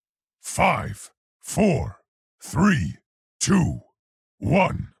5, 4, 3, 2,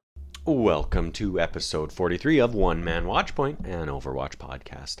 1. Welcome to episode 43 of One Man Watchpoint, an Overwatch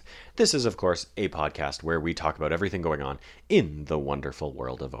podcast. This is, of course, a podcast where we talk about everything going on in the wonderful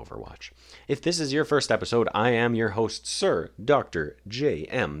world of Overwatch. If this is your first episode, I am your host, Sir Dr.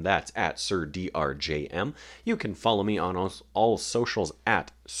 JM. That's at Sir DRJM. You can follow me on all socials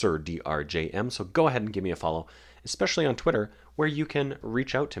at Sir DRJM, so go ahead and give me a follow, especially on Twitter, where you can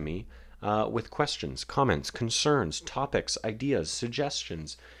reach out to me with questions, comments, concerns, topics, ideas,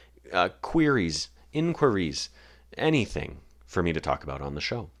 suggestions, queries, inquiries, anything for me to talk about on the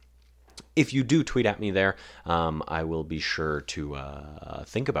show. If you do tweet at me there, I will be sure to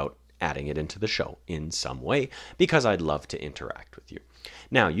think about adding it into the show in some way because I'd love to interact with you.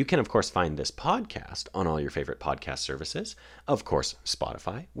 Now, you can, of course, find this podcast on all your favorite podcast services. Of course,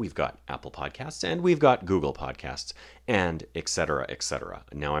 Spotify, we've got Apple Podcasts, and we've got Google Podcasts, and etc., etc.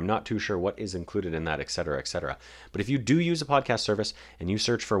 Now, I'm not too sure what is included in that, etc., etc. But if you do use a podcast service and you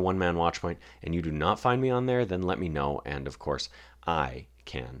search for One Man Watchpoint and you do not find me on there, then let me know, and of course, I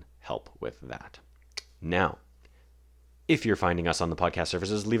can help with that. Now, if you're finding us on the podcast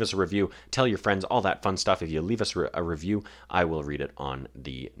services, leave us a review, tell your friends, all that fun stuff. If you leave us a review, I will read it on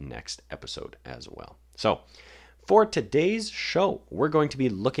the next episode as well. So, for today's show, we're going to be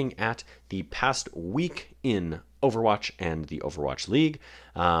looking at the past week in Overwatch and the Overwatch League.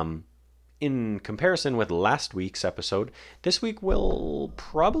 In comparison with last week's episode, this week will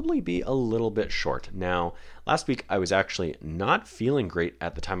probably be a little bit short. Now, last week I was actually not feeling great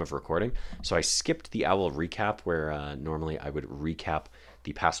at the time of recording, so I skipped the Owl recap where normally I would recap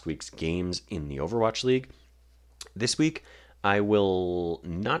the past week's games in the Overwatch League. This week, I will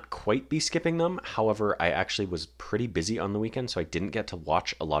not quite be skipping them. However, I actually was pretty busy on the weekend, so I didn't get to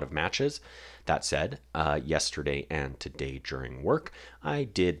watch a lot of matches. That said, yesterday and today during work, I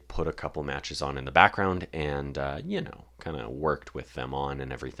did put a couple matches on in the background and, kind of worked with them on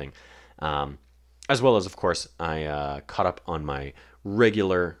and everything. As well as, of course, I caught up on my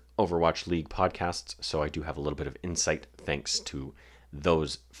regular Overwatch League podcasts, so I do have a little bit of insight thanks to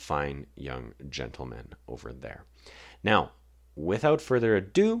those fine young gentlemen over there. Now, without further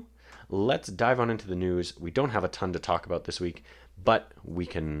ado, let's dive on into the news. We don't have a ton to talk about this week, but we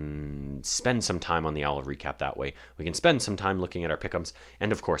can spend some time on the Owl recap that way. We can spend some time looking at our pick'ems,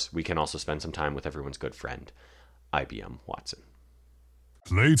 and of course, we can also spend some time with everyone's good friend, IBM Watson.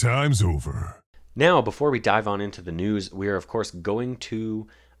 Playtime's over. Now, before we dive on into the news, we are, of course, going to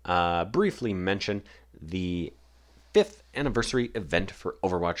briefly mention the 5th anniversary event for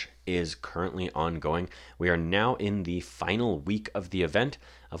Overwatch is currently ongoing. We are now in the final week of the event.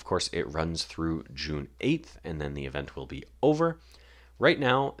 Of course, it runs through June 8th, and then the event will be over. Right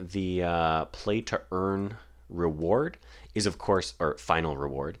now, the play to earn reward is, of course, or final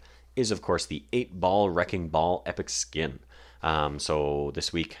reward is, of course, the 8-ball Wrecking Ball epic skin. So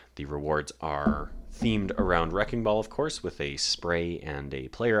this week, the rewards are themed around Wrecking Ball, of course, with a spray and a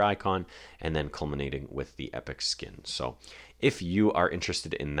player icon, and then culminating with the epic skin. So if you are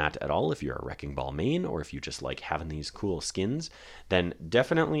interested in that at all, if you're a Wrecking Ball main, or if you just like having these cool skins, then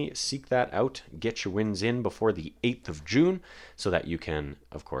definitely seek that out. Get your wins in before the 8th of June so that you can,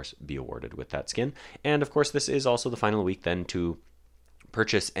 of course, be awarded with that skin. And of course, this is also the final week then to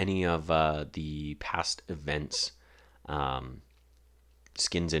purchase any of the past events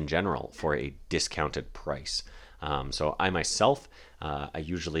skins in general for a discounted price. So I myself, I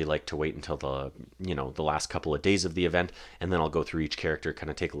usually like to wait until the last couple of days of the event, and then I'll go through each character, kind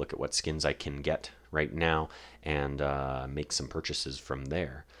of take a look at what skins I can get right now, and make some purchases from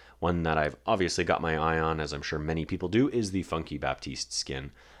there. One that I've obviously got my eye on, as I'm sure many people do, is the Funky Baptiste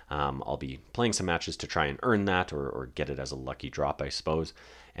skin. I'll be playing some matches to try and earn that, or get it as a lucky drop, I suppose.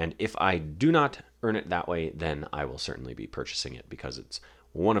 And if I do not earn it that way, then I will certainly be purchasing it because it's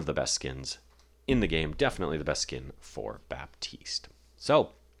one of the best skins in the game. Definitely the best skin for Baptiste.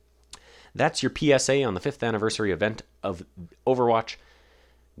 So that's your PSA on the 5th anniversary event of Overwatch.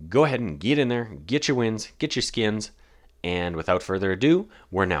 Go ahead and get in there, get your wins, get your skins. And without further ado,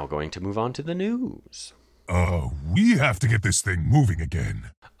 we're now going to move on to the news. We have to get this thing moving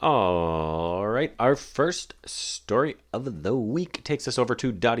again. All right, our first story of the week takes us over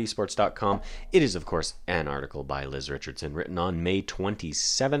to .esports.com. It is, of course, an article by Liz Richardson written on May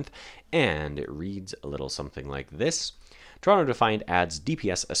 27th, and it reads a little something like this. Toronto Defiant adds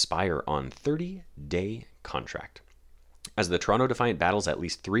DPS Aspire on 30-day contract. As the Toronto Defiant battles at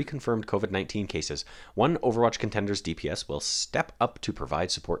least 3 confirmed COVID-19 cases, one Overwatch contender's DPS will step up to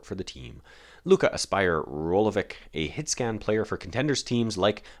provide support for the team. Luka Aspire Rolovic, a hit-scan player for contenders teams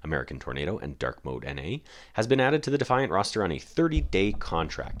like American Tornado and Dark Mode NA, has been added to the Defiant roster on a 30-day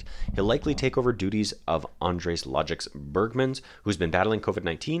contract. He'll likely take over duties of Andres Logix Bergmans, who's been battling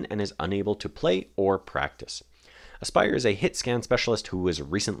COVID-19 and is unable to play or practice. Aspire is a hit scan specialist who was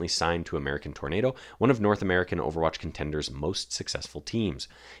recently signed to American Tornado, one of North American Overwatch Contenders' most successful teams.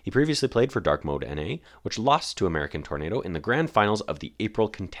 He previously played for Dark Mode NA, which lost to American Tornado in the grand finals of the April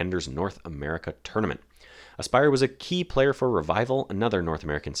Contenders North America tournament. Aspire was a key player for Revival, another North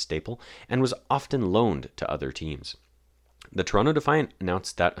American staple, and was often loaned to other teams. The Toronto Defiant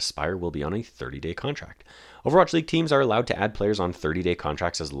announced that Aspire will be on a 30-day contract. Overwatch League teams are allowed to add players on 30-day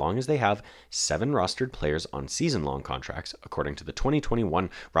contracts as long as they have 7 rostered players on season-long contracts, according to the 2021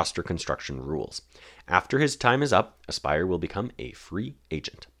 roster construction rules. After his time is up, Aspire will become a free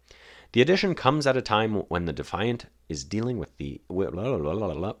agent. The addition comes at a time when the Defiant is dealing with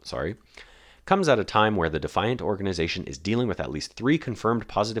comes at a time where the Defiant organization is dealing with at least 3 confirmed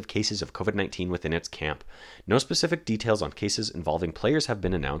positive cases of COVID-19 within its camp. No specific details on cases involving players have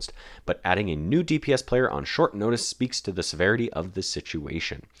been announced, but adding a new DPS player on short notice speaks to the severity of the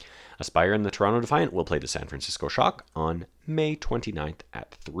situation. Aspire and the Toronto Defiant will play the San Francisco Shock on May 29th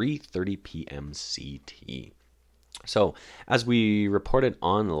at 3:30 p.m. CT. So, as we reported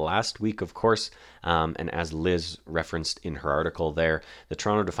on last week, of course, and as Liz referenced in her article there, the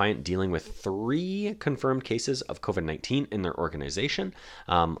Toronto Defiant dealing with 3 confirmed cases of COVID-19 in their organization.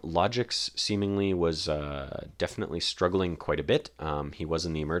 Logix seemingly was definitely struggling quite a bit. He was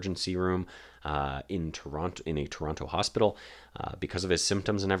in the emergency room in Toronto, in a Toronto hospital, because of his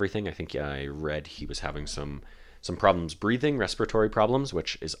symptoms and everything. I think I read he was having some problems breathing, respiratory problems,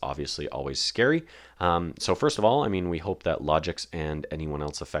 which is obviously always scary. So first of all, I mean, we hope that Logix and anyone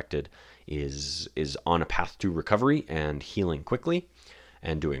else affected is on a path to recovery and healing quickly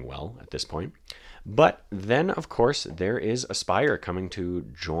and doing well at this point. But then, of course, there is Aspire coming to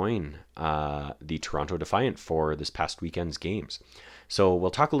join the Toronto Defiant for this past weekend's games. So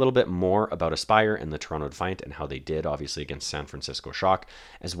we'll talk a little bit more about Aspire and the Toronto Defiant and how they did, obviously, against San Francisco Shock,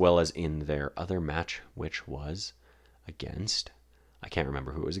 as well as in their other match, which was against... I can't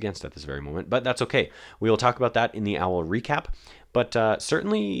remember who it was against at this very moment, but that's okay. We will talk about that in the OWL recap. But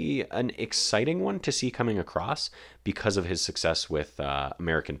certainly an exciting one to see coming across because of his success with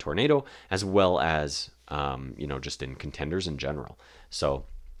American Tornado, as well as, just in contenders in general. So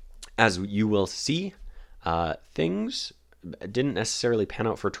as you will see, things didn't necessarily pan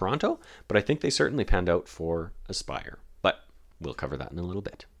out for Toronto, but I think they certainly panned out for Aspire. But we'll cover that in a little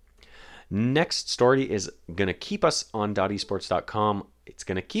bit. Next story is going to keep us on .esports.com. It's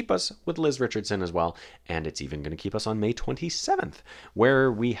going to keep us with Liz Richardson as well, and it's even going to keep us on May 27th,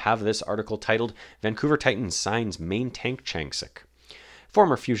 where we have this article titled, Vancouver Titans Signs Main Tank Changsik.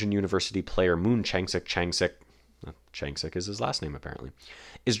 Former Fusion University player Moon Changsik is his last name apparently,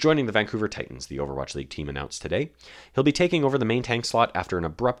 is joining the Vancouver Titans, the Overwatch League team announced today. He'll be taking over the main tank slot after an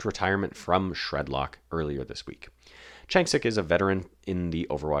abrupt retirement from Shredlock earlier this week. Changsik is a veteran in the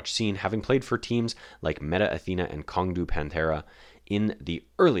Overwatch scene, having played for teams like Meta Athena and Kongdu Panthera in the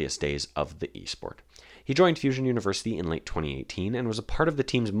earliest days of the esport. He joined Fusion University in late 2018 and was a part of the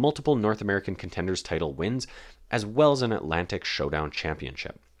team's multiple North American Contenders title wins, as well as an Atlantic Showdown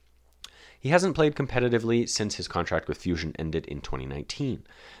championship. He hasn't played competitively since his contract with Fusion ended in 2019.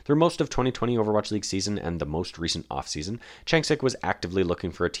 Through most of 2020 Overwatch League season and the most recent offseason, Changsik was actively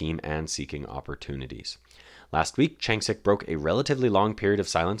looking for a team and seeking opportunities. Last week, Changsik broke a relatively long period of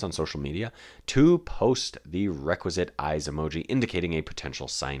silence on social media to post the requisite eyes emoji indicating a potential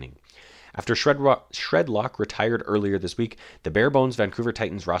signing. After Shredlock retired earlier this week, the bare-bones Vancouver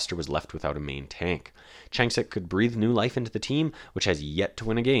Titans roster was left without a main tank. Changsik could breathe new life into the team, which has yet to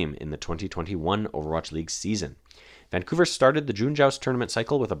win a game in the 2021 Overwatch League season. Vancouver started the June Joust tournament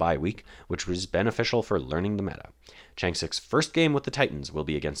cycle with a bye week, which was beneficial for learning the meta. Changsik's first game with the Titans will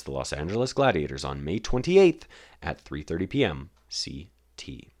be against the Los Angeles Gladiators on May 28th at 3:30 p.m.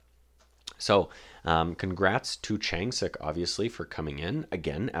 CT. So, congrats to Changsik, obviously, for coming in.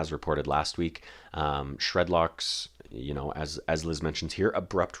 Again, as reported last week, Shredlock's, as Liz mentions here,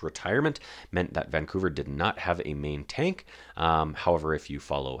 abrupt retirement meant that Vancouver did not have a main tank. However, if you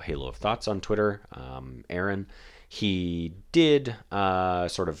follow Halo of Thoughts on Twitter, Aaron, he did I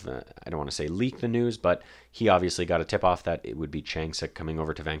don't want to say leak the news, but he obviously got a tip-off that it would be Changsik coming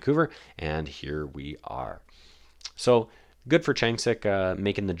over to Vancouver, and here we are. So, good for Changsik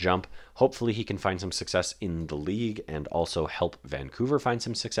making the jump. Hopefully he can find some success in the league and also help Vancouver find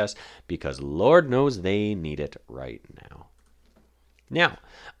some success, because Lord knows they need it right now. Now,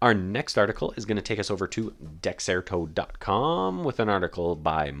 our next article is going to take us over to Dexerto.com with an article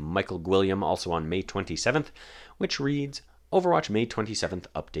by Michael Gwilliam, also on May 27th, which reads, Overwatch May 27th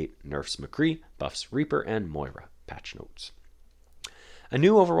update nerfs McCree, buffs Reaper and Moira. Patch notes. A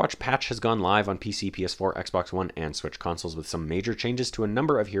new Overwatch patch has gone live on PC, PS4, Xbox One, and Switch consoles with some major changes to a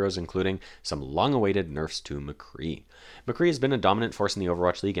number of heroes, including some long-awaited nerfs to McCree. McCree has been a dominant force in the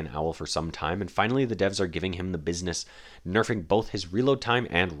Overwatch League and OWL for some time, and finally the devs are giving him the business, nerfing both his reload time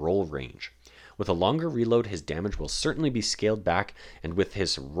and roll range. With a longer reload, his damage will certainly be scaled back, and with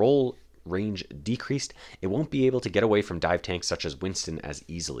his roll range decreased, it won't be able to get away from dive tanks such as Winston as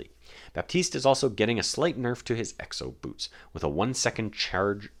easily. Baptiste is also getting a slight nerf to his exo boots. With a 1 second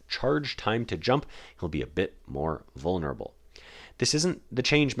charge time to jump, he'll be a bit more vulnerable. This isn't the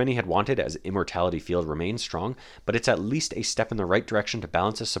change many had wanted, as Immortality Field remains strong, but it's at least a step in the right direction to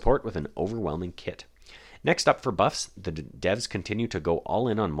balance his support with an overwhelming kit. Next up for buffs, the devs continue to go all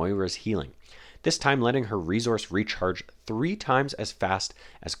in on Moira's healing, this time letting her resource recharge 3 times as fast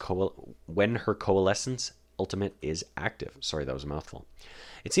as when her Coalescence ultimate is active. Sorry, that was a mouthful.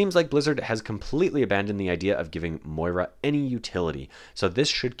 It seems like Blizzard has completely abandoned the idea of giving Moira any utility, so this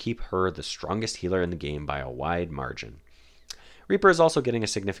should keep her the strongest healer in the game by a wide margin. Reaper is also getting a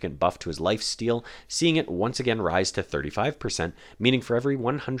significant buff to his life steal, seeing it once again rise to 35%, meaning for every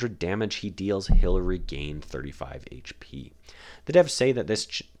 100 damage he deals, he'll regain 35 HP. The devs say that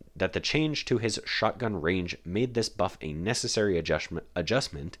the change to his shotgun range made this buff a necessary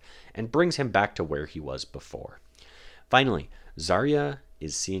adjustment and brings him back to where he was before. Finally, Zarya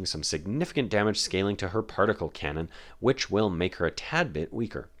is seeing some significant damage scaling to her particle cannon, which will make her a tad bit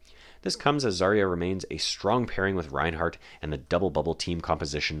weaker. This comes as Zarya remains a strong pairing with Reinhardt and the double bubble team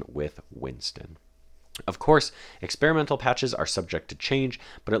composition with Winston. Of course, experimental patches are subject to change,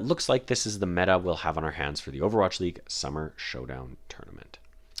 but it looks like this is the meta we'll have on our hands for the Overwatch League Summer Showdown Tournament.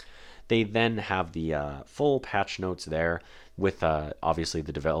 They then have the full patch notes there with obviously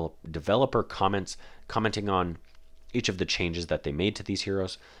the developer commenting on each of the changes that they made to these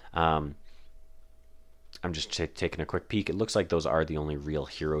heroes. I'm just taking a quick peek. It looks like those are the only real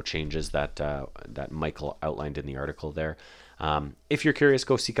hero changes that Michael outlined in the article there. If you're curious,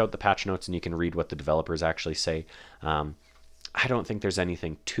 go seek out the patch notes and you can read what the developers actually say. I don't think there's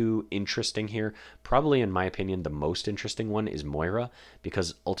anything too interesting here. Probably, in my opinion, the most interesting one is Moira,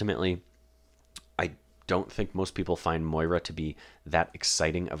 because ultimately, I don't think most people find Moira to be that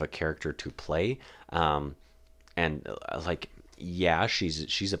exciting of a character to play.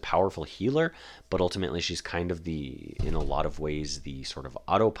 She's a powerful healer, but ultimately she's kind of in a lot of ways, the sort of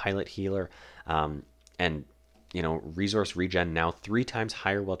autopilot healer. Resource regen now 3 times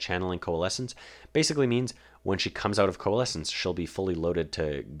higher while channeling Coalescence basically means when she comes out of Coalescence, she'll be fully loaded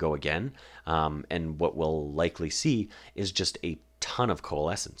to go again. And what we'll likely see is just a ton of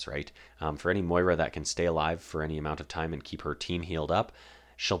Coalescence, right? For any Moira that can stay alive for any amount of time and keep her team healed up,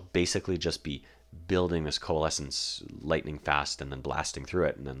 she'll basically just be building this Coalescence lightning fast and then blasting through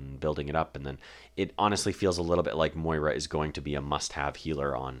it and then building it up. And then it honestly feels a little bit like Moira is going to be a must-have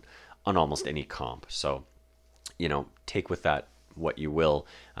healer on almost any comp. So, take with that what you will.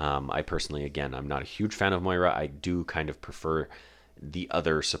 I personally, again, I'm not a huge fan of Moira. I do kind of prefer the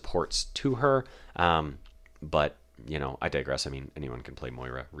other supports to her. But, I digress. I mean, anyone can play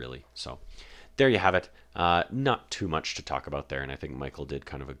Moira, really. So there you have it. Not too much to talk about there. And I think Michael did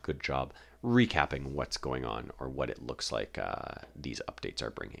kind of a good job recapping what's going on or what it looks like these updates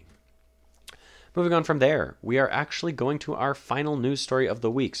are bringing. Moving on from there, we are actually going to our final news story of the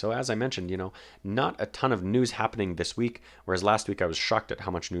week. So as I mentioned, not a ton of news happening this week, whereas last week I was shocked at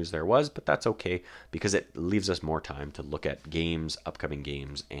how much news there was, but that's okay because it leaves us more time to look at games, upcoming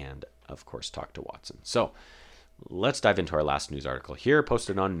games, and of course talk to Watson. So let's dive into our last news article here,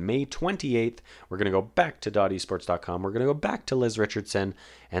 posted on May 28th. We're going to go back to .esports.com. We're going to go back to Liz Richardson,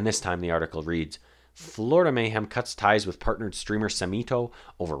 and this time the article reads, Florida Mayhem cuts ties with partnered streamer Samito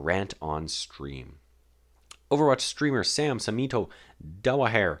over rant on stream. Overwatch streamer Sam Samito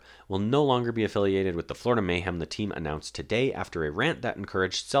Dawaher will no longer be affiliated with the Florida Mayhem, the team announced today after a rant that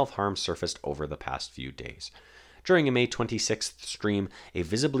encouraged self-harm surfaced over the past few days. During a May 26th stream, a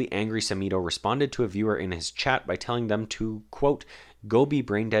visibly angry Samito responded to a viewer in his chat by telling them to, quote, go be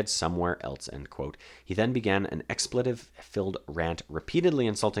braindead somewhere else, end quote. He then began an expletive-filled rant, repeatedly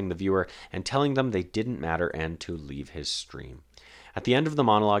insulting the viewer and telling them they didn't matter and to leave his stream. At the end of the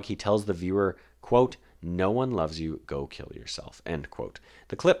monologue, he tells the viewer, quote, no one loves you, go kill yourself, end quote.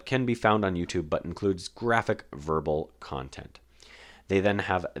 The clip can be found on YouTube but includes graphic verbal content. They then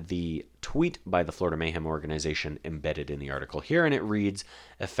have the tweet by the Florida Mayhem organization embedded in the article here, and it reads,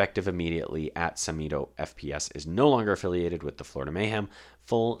 effective immediately at Samido FPS is no longer affiliated with the Florida Mayhem.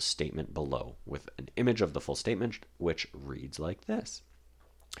 Full statement below, with an image of the full statement, which reads like this.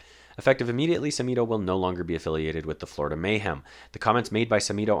 Effective immediately, Samido will no longer be affiliated with the Florida Mayhem. The comments made by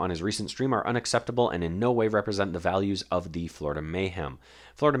Samido on his recent stream are unacceptable and in no way represent the values of the Florida Mayhem.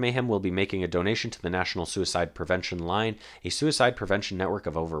 Florida Mayhem will be making a donation to the National Suicide Prevention Line, a suicide prevention network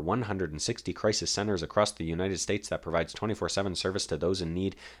of over 160 crisis centers across the United States that provides 24/7 service to those in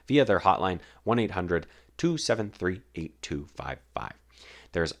need via their hotline 1-800-273-8255.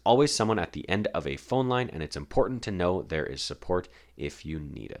 There is always someone at the end of a phone line, and it's important to know there is support if you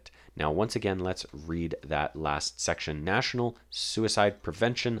need it. Now, once again, let's read that last section. National Suicide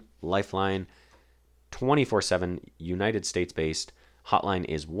Prevention Lifeline, 24/7, United States-based. Hotline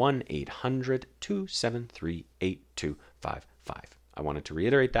is 1-800-273-8255. I wanted to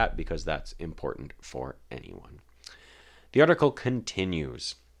reiterate that because that's important for anyone. The article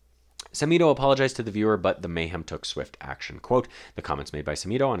continues. Samido apologized to the viewer, but the Mayhem took swift action. Quote, the comments made by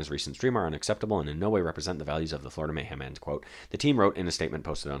Samido on his recent stream are unacceptable and in no way represent the values of the Florida Mayhem, end quote. The team wrote in a statement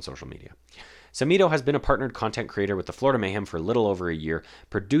posted on social media. Samido has been a partnered content creator with the Florida Mayhem for a little over a year,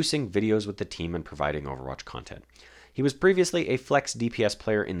 producing videos with the team and providing Overwatch content. He was previously a flex DPS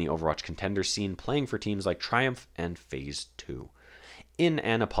player in the Overwatch contender scene, playing for teams like Triumph and FaZe 2. In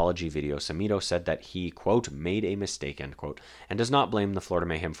an apology video, Samido said that he, quote, made a mistake, end quote, and does not blame the Florida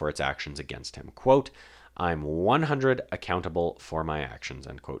Mayhem for its actions against him. Quote, I'm 100 accountable for my actions,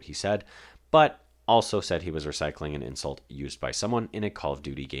 end quote, he said, but also said he was recycling an insult used by someone in a Call of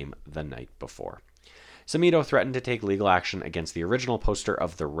Duty game the night before. Samido threatened to take legal action against the original poster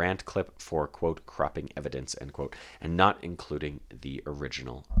of the rant clip for, quote, cropping evidence, end quote, and not including the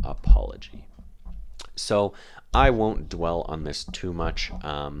original apology. So I won't dwell on this too much,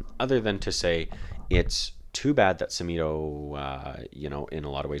 other than to say it's too bad that Samido, in a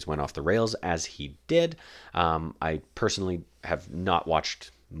lot of ways went off the rails as he did. I personally have not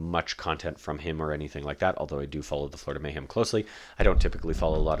watched much content from him or anything like that, although I do follow the Florida Mayhem closely. I don't typically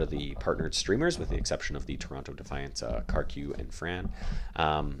follow a lot of the partnered streamers, with the exception of the Toronto Defiance, CarQ and Fran,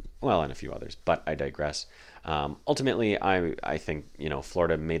 and a few others, but I digress. Ultimately, I think,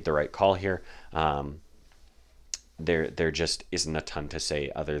 Florida made the right call here. There just isn't a ton to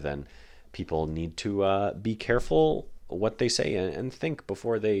say other than people need to be careful what they say and think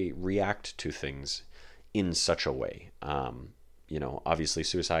before they react to things in such a way. Obviously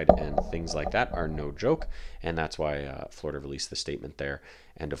suicide and things like that are no joke, and that's why Florida released the statement there,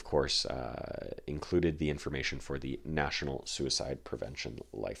 and of course included the information for the National Suicide Prevention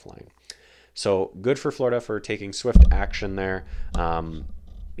Lifeline. So good for Florida for taking swift action there.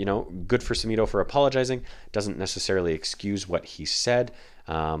 Good for Samido for apologizing. Doesn't necessarily excuse what he said,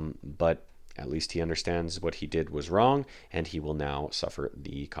 but at least he understands what he did was wrong, and he will now suffer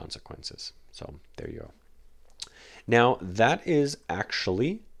the consequences. So there you go. Now, that is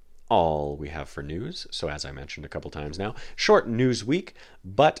actually all we have for news. So as I mentioned a couple times now, short news week,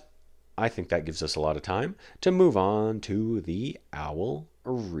 but I think that gives us a lot of time to move on to the Owl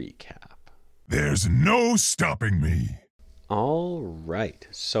recap. There's no stopping me. All right.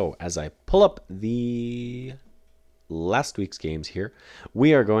 So as I pull up the last week's games here,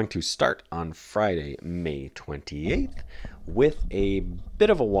 we are going to start on Friday, May 28th, with a bit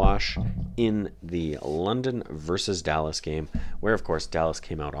of a wash in the London versus Dallas game, where, of course, Dallas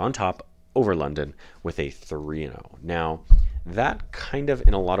came out on top over London with a 3-0. Now, that kind of,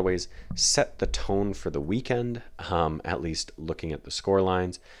 in a lot of ways, set the tone for the weekend, at least looking at the score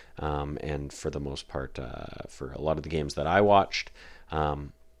lines, and for the most part, for a lot of the games that I watched,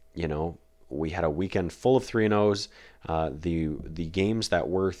 we had a weekend full of 3-0s. The games that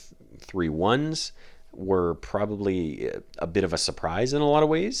were 3-1s were probably a bit of a surprise in a lot of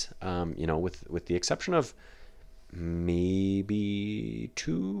ways, with the exception of maybe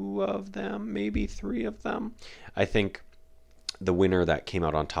 2 of them, maybe 3 of them. I think the winner that came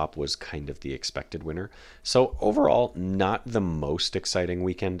out on top was kind of the expected winner. So overall, not the most exciting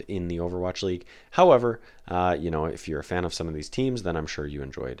weekend in the Overwatch League. However, if you're a fan of some of these teams, then I'm sure you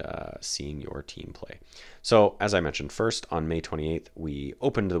enjoyed seeing your team play. So as I mentioned, first on May 28th, we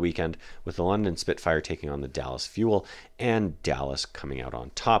opened the weekend with the London Spitfire taking on the Dallas Fuel, and Dallas coming out on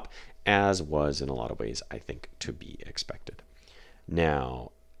top, as was in a lot of ways, I think, to be expected.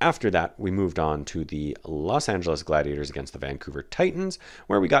 Now, after that, we moved on to the Los Angeles Gladiators against the Vancouver Titans,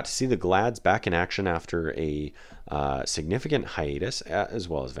 where we got to see the Glads back in action after a significant hiatus, as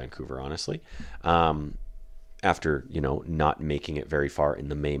well as Vancouver, honestly, after, not making it very far in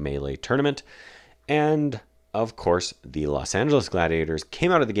the May Melee tournament. And of course, the Los Angeles Gladiators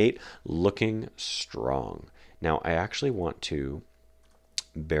came out of the gate looking strong. Now, I actually want to,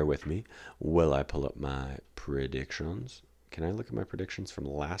 bear with me while I pull up my predictions. Can I look at my predictions from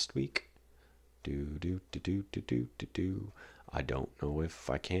last week? I don't know if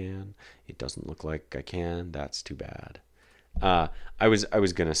I can. It doesn't look like I can. That's too bad. I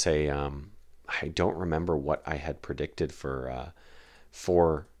was gonna say I don't remember what I had predicted for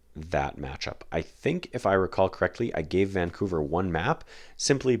that matchup. I think if I recall correctly, I gave Vancouver one map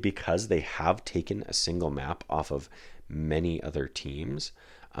simply because they have taken a single map off of many other teams,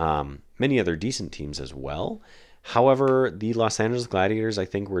 many other decent teams as well. However, the Los Angeles Gladiators, I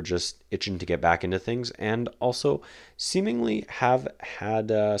think, were just itching to get back into things and also seemingly have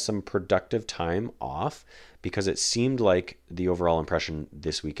had some productive time off because it seemed like the overall impression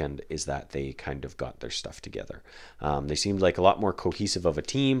this weekend is that they kind of got their stuff together. They seemed like a lot more cohesive of a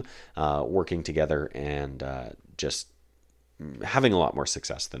team, working together and just having a lot more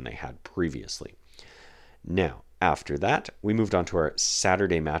success than they had previously. Now, after that, we moved on to our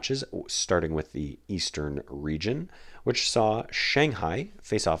Saturday matches, starting with the Eastern region, which saw Shanghai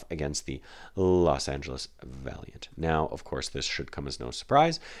face off against the Los Angeles Valiant. Now, of course, this should come as no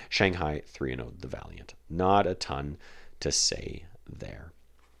surprise. Shanghai 3-0'd the Valiant. Not a ton to say there.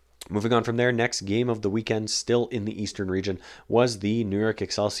 Moving on from there, next game of the weekend, still in the Eastern region, was the New York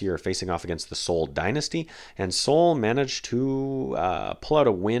Excelsior facing off against the Seoul Dynasty, and Seoul managed to pull out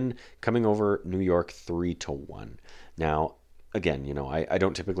a win, coming over New York 3-1. Now, again, I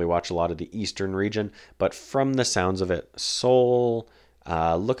don't typically watch a lot of the Eastern region, but from the sounds of it, Seoul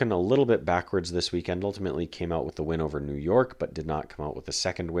looking a little bit backwards this weekend, ultimately came out with the win over New York, but did not come out with a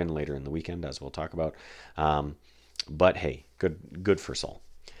second win later in the weekend, as we'll talk about. But hey, good for Seoul.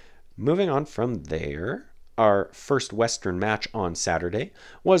 Moving on from there, our first Western match on Saturday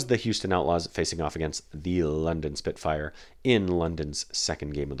was the Houston Outlaws facing off against the London Spitfire in London's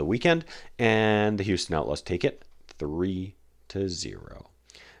second game of the weekend, and the Houston Outlaws take it 3-0.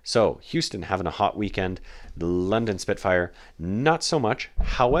 So Houston having a hot weekend, the London Spitfire not so much.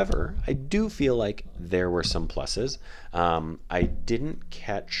 However, I do feel like there were some pluses. I didn't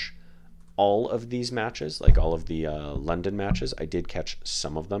catch all of these matches, like all of the London matches. I did catch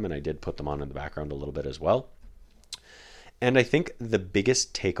some of them, and I did put them on in the background a little bit as well. And I think the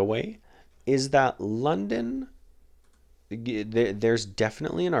biggest takeaway is that London, there's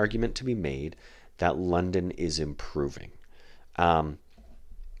definitely an argument to be made that London is improving.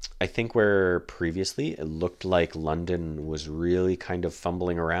 I think where previously it looked like London was really kind of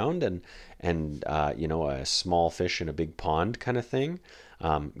fumbling around and a small fish in a big pond kind of thing,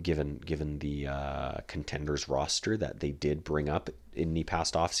 given the contenders roster that they did bring up in the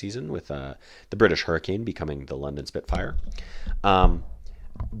past off season with the British Hurricane becoming the London Spitfire.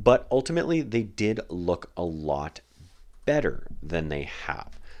 But ultimately they did look a lot better than they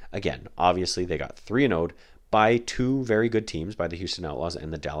have. Again, obviously they got 3-0'd by two very good teams, by the Houston Outlaws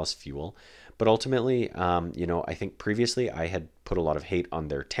and the Dallas Fuel. But ultimately, I think previously I had put a lot of hate on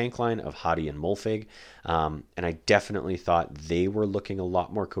their tank line of Hadi and Molfig. And I definitely thought they were looking a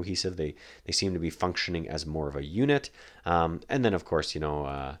lot more cohesive. They seem to be functioning as more of a unit. And then, of course,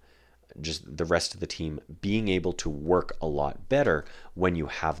 just the rest of the team being able to work a lot better when you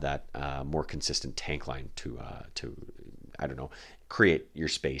have that more consistent tank line to create your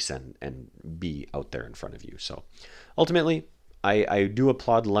space and be out there in front of you. So ultimately, I do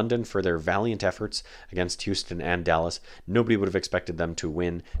applaud London for their valiant efforts against Houston and Dallas. Nobody would have expected them to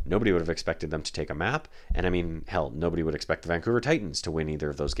win. Nobody would have expected them to take a map. And I mean, hell, nobody would expect the Vancouver Titans to win either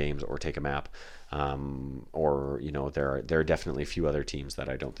of those games or take a map. There are definitely a few other teams that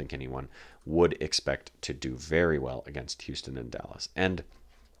I don't think anyone would expect to do very well against Houston and Dallas. And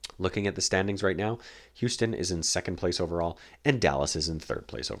looking at the standings right now, Houston is in second place overall and Dallas is in third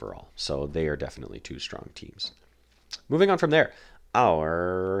place overall. So they are definitely two strong teams. Moving on from there,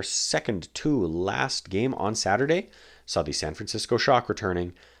 our second to last game on Saturday saw the San Francisco Shock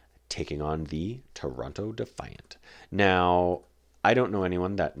returning, taking on the Toronto Defiant. Now, I don't know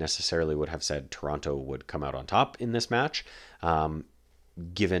anyone that necessarily would have said Toronto would come out on top in this match,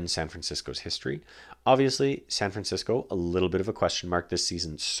 given San Francisco's history. Obviously, San Francisco, a little bit of a question mark this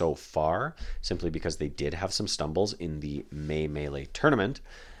season so far, simply because they did have some stumbles in the May Melee tournament.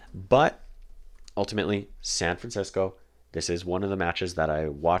 But ultimately, San Francisco, this is one of the matches that I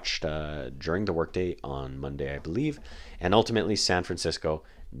watched during the workday on Monday, I believe. And ultimately, San Francisco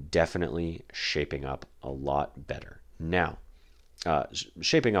definitely shaping up a lot better. Now,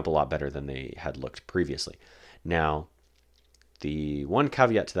 shaping up a lot better than they had looked previously. Now, the one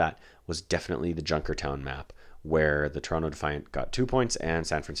caveat to that was definitely the Junkertown map, where the Toronto Defiant got 2 points and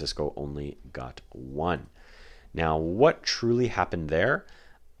San Francisco only got 1. Now, what truly happened there,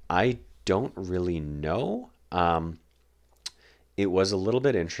 I don't really know. It was a little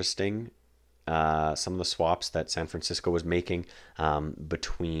bit interesting. Some of the swaps that San Francisco was making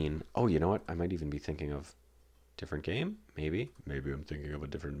between. Oh, you know what? I might even be thinking of different game. Maybe I'm thinking of a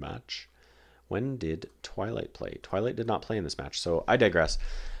different match. When did Twilight play? Twilight did not play in this match, so I digress.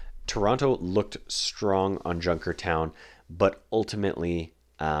 Toronto looked strong on Junkertown, but ultimately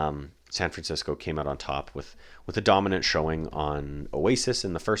San Francisco came out on top with a dominant showing on Oasis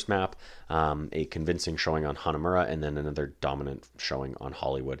in the first map, a convincing showing on Hanamura, and then another dominant showing on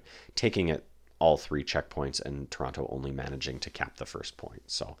Hollywood, taking it all 3 checkpoints and Toronto only managing to cap the first point.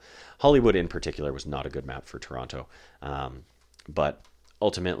 So Hollywood in particular was not a good map for Toronto, but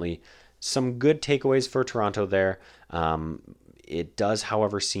ultimately some good takeaways for Toronto there. It does,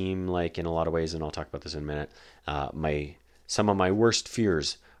 however, seem like in a lot of ways, and I'll talk about this in a minute, some of my worst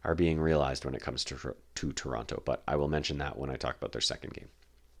fears are being realized when it comes to Toronto, but I will mention that when I talk about their second game.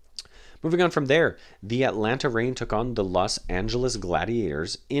 Moving on from there, the Atlanta Reign took on the Los Angeles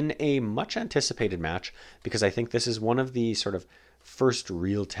Gladiators in a much anticipated match, because I think this is one of the sort of first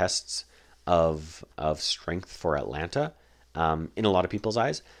real tests of strength for Atlanta in a lot of people's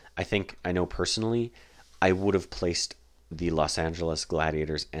eyes. I know personally, I would have placed the Los Angeles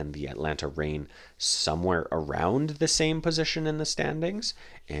Gladiators and the Atlanta Reign somewhere around the same position in the standings.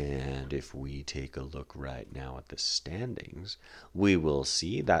 And if we take a look right now at the standings, we will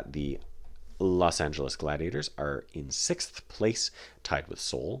see that the Los Angeles Gladiators are in 6th place, tied with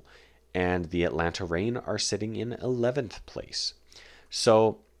Seoul, and the Atlanta Reign are sitting in 11th place.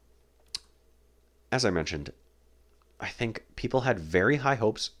 So, as I mentioned, I think people had very high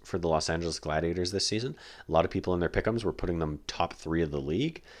hopes for the Los Angeles Gladiators this season. A lot of people in their pick'ems were putting them top 3 of the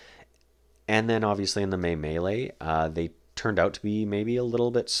league. And then obviously in the May Melee, they turned out to be maybe a little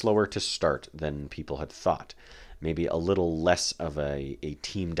bit slower to start than people had thought. Maybe a little less of a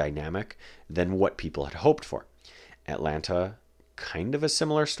team dynamic than what people had hoped for. Atlanta, kind of a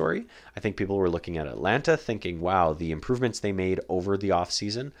similar story. I think people were looking at Atlanta thinking, wow, the improvements they made over the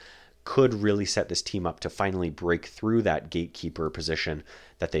offseason could really set this team up to finally break through that gatekeeper position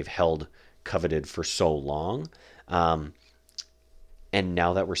that they've held coveted for so long. And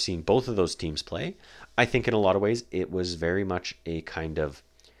now that we're seeing both of those teams play, I think in a lot of ways it was very much a kind of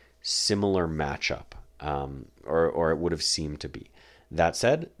similar matchup, or it would have seemed to be. That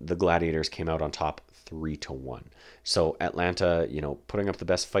said, the Gladiators came out on top 3-1. So Atlanta, putting up the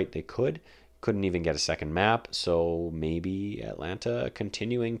best fight they couldn't even get a second map, so maybe Atlanta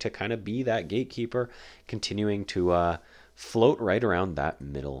continuing to kind of be that gatekeeper, continuing to float right around that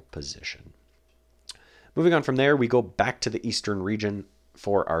middle position. Moving on from there, we go back to the Eastern region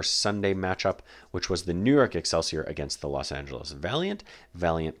for our Sunday matchup, which was the New York Excelsior against the Los Angeles Valiant.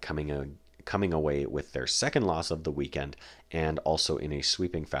 Valiant coming away with their second loss of the weekend, and also in a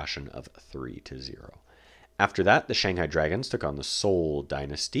sweeping fashion of 3-0. After that, the Shanghai Dragons took on the Seoul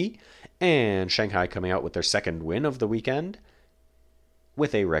Dynasty, and Shanghai coming out with their second win of the weekend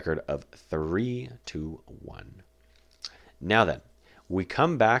with a record of 3-1. Now then, we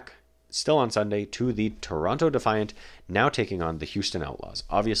come back still on Sunday to the Toronto Defiant, now taking on the Houston Outlaws.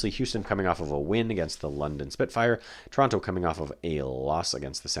 Obviously, Houston coming off of a win against the London Spitfire, Toronto coming off of a loss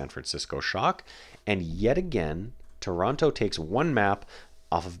against the San Francisco Shock, and yet again, Toronto takes one map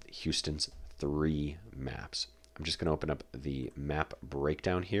off of Houston's 3 maps. I'm just going to open up the map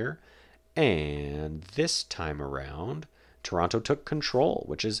breakdown here, and this time around, Toronto took control,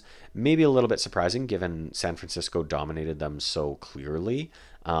 which is maybe a little bit surprising given San Francisco dominated them so clearly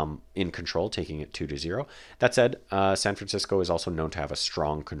in control, taking it 2-0. That said, San Francisco is also known to have a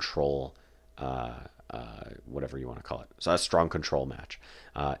strong control, whatever you want to call it. So a strong control match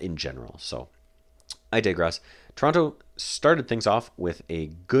in general. So I digress. Toronto started things off with a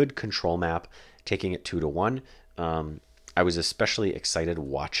good control map, taking it 2-1. I was especially excited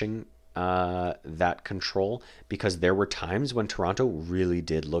watching that control because there were times when Toronto really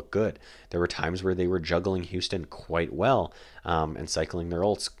did look good. There were times where they were juggling Houston quite well and cycling their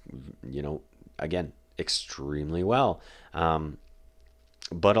ults, again, extremely well.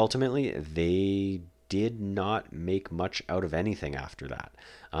 But ultimately, they did not make much out of anything after that.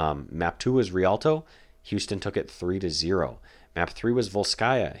 Map 2 was Rialto. Houston took it 3-0. Map 3 was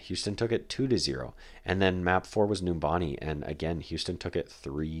Volskaya. Houston took it 2-0. And then map 4 was Numbani. And again, Houston took it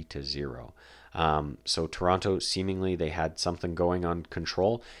 3-0. So Toronto, seemingly, they had something going on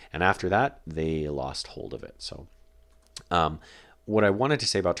control. And after that, they lost hold of it. So what I wanted to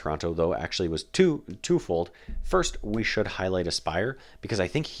say about Toronto, though, actually was twofold. First, we should highlight Aspire, because I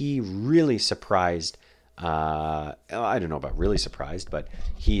think he really surprised I don't know about really surprised, but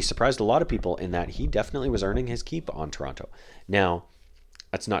he surprised a lot of people in that he definitely was earning his keep on Toronto. Now,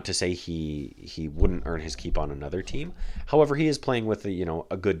 that's not to say he wouldn't earn his keep on another team. However, he is playing with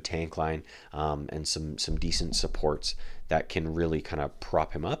a good tank line, and some decent supports that can really kind of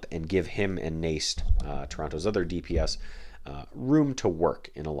prop him up and give him and Naist, Toronto's other DPS, room to work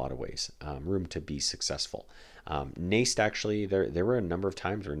in a lot of ways, room to be successful. Naist actually, there were a number of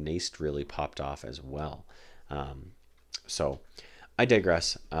times where Naist really popped off as well. So I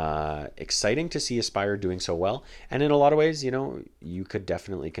digress. Exciting to see Aspire doing so well. And in a lot of ways, you could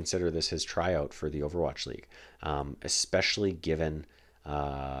definitely consider this his tryout for the Overwatch League, especially given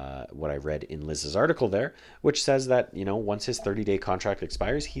what I read in Liz's article there, which says that, once his 30-day contract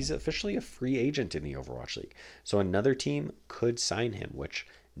expires, he's officially a free agent in the Overwatch League. So another team could sign him, which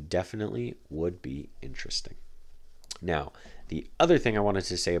definitely would be interesting. Now, the other thing I wanted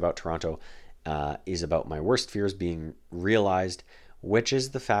to say about Toronto is about my worst fears being realized, which is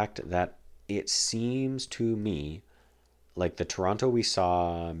the fact that it seems to me like the Toronto we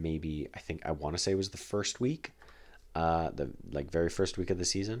saw maybe, I want to say it was the first week, the very first week of the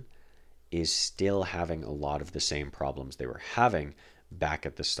season, is still having a lot of the same problems they were having back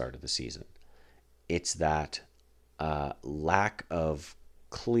at the start of the season. It's that lack of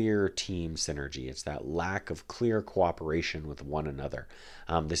clear team synergy. It's that lack of clear cooperation with one another.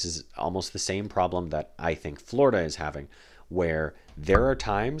 This is almost the same problem that I think Florida is having, where there are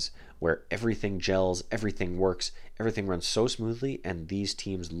times where everything gels, everything works, everything runs so smoothly, and these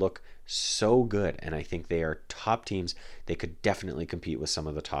teams look so good. And I think they are top teams. They could definitely compete with some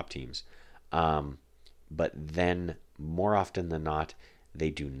of the top teams. But then more often than not, they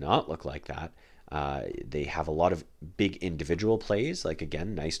do not look like that. They have a lot of big individual plays, like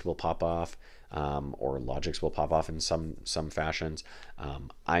again, Neist will pop off, or Logix will pop off in some fashions.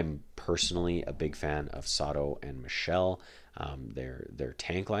 I'm personally a big fan of Sato and Michelle. Their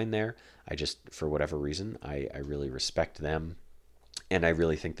tank line there, I just, for whatever reason, I really respect them, and I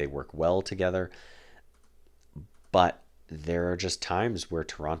really think they work well together. But there are just times where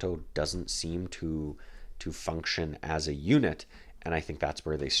Toronto doesn't seem to function as a unit, and I think that's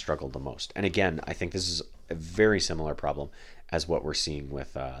where they struggle the most. And again, I think this is a very similar problem as what we're seeing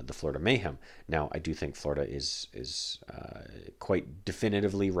with the Florida Mayhem. Now, I do think Florida is quite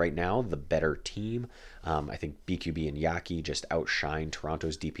definitively right now the better team. I think BQB and Yaki just outshine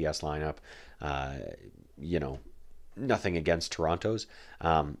Toronto's DPS lineup. Nothing against Toronto's,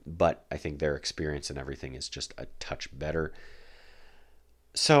 but I think their experience and everything is just a touch better.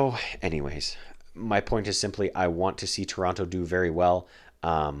 So, anyways, my point is simply I want to see Toronto do very well,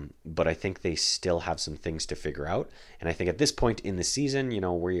 but I think they still have some things to figure out. And I think at this point in the season,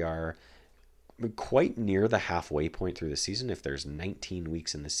 we are quite near the halfway point through the season. If there's 19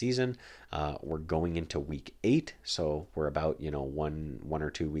 weeks in the season, we're going into week 8, so we're about one or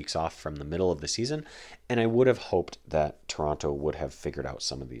 2 weeks off from the middle of the season. And I would have hoped that Toronto would have figured out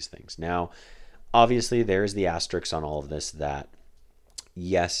some of these things. Now, obviously, there's the asterisk on all of this that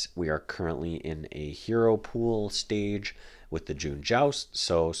yes, we are currently in a hero pool stage with the June Joust,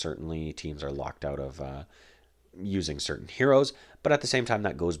 so certainly teams are locked out of using certain heroes, but at the same time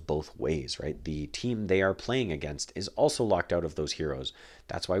that goes both ways, right? The team they are playing against is also locked out of those heroes.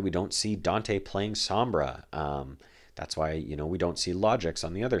 That's why we don't see Dante playing Sombra. That's why we don't see Logix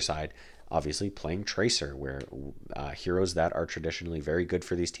on the other side obviously playing Tracer, where heroes that are traditionally very good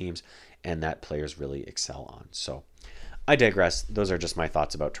for these teams and that players really excel on. So I digress. Those are just my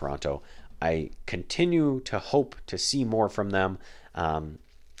thoughts about Toronto. I continue to hope to see more from them,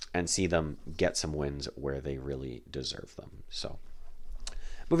 and see them get some wins where they really deserve them. So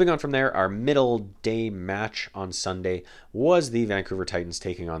moving on from there, our middle day match on Sunday was the Vancouver Titans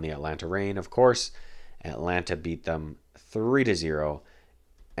taking on the Atlanta Reign. Of course, Atlanta beat them 3-0,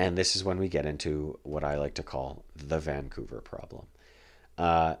 and this is when we get into what I like to call the Vancouver problem.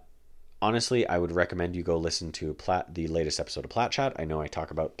 Honestly, I would recommend you go listen to the latest episode of Plat Chat. I know I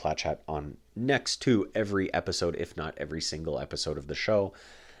talk about Plat Chat on next to every episode, if not every single episode of the show.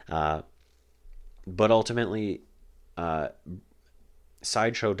 But ultimately,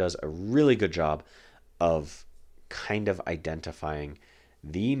 Sideshow does a really good job of kind of identifying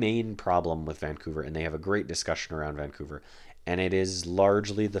the main problem with Vancouver, and they have a great discussion around Vancouver. And it is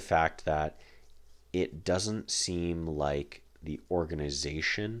largely the fact that it doesn't seem like the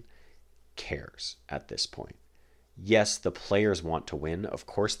organization cares at this point. Yes, the players want to win. Of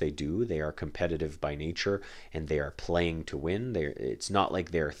course they do. They are competitive by nature and they are playing to win. It's not like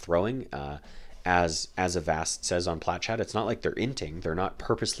they're throwing. As Avast says on Plat Chat, it's not like they're inting. They're not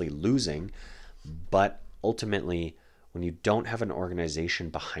purposely losing. But ultimately, when you don't have an organization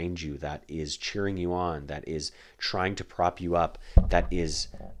behind you that is cheering you on, that is trying to prop you up, that is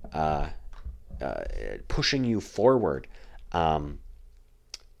pushing you forward,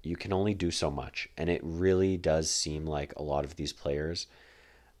 you can only do so much. And it really does seem like a lot of these players,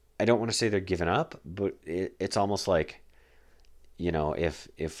 I don't want to say they're giving up, but it's almost like,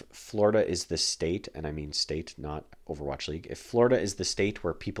 if Florida is the state, and I mean state, not Overwatch League, if Florida is the state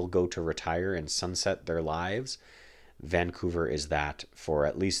where people go to retire and sunset their lives, Vancouver is that for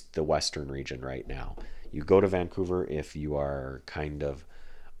at least the Western region right now. You go to Vancouver if you are kind of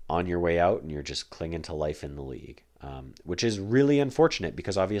on your way out and you're just clinging to life in the league, which is really unfortunate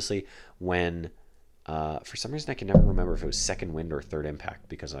because obviously when, for some reason I can never remember if it was Second Wind or Third Impact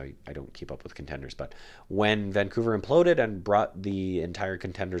because I don't keep up with Contenders, but when Vancouver imploded and brought the entire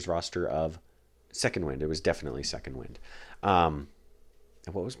Contenders roster of Second Wind, it was definitely Second Wind.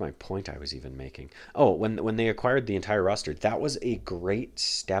 What was my point I was even making? Oh, when they acquired the entire roster, that was a great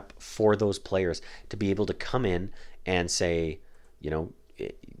step for those players to be able to come in and say,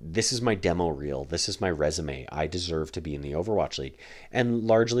 this is my demo reel. This is my resume. I deserve to be in the Overwatch League. And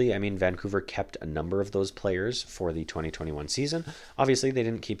largely, I mean, Vancouver kept a number of those players for the 2021 season. Obviously, they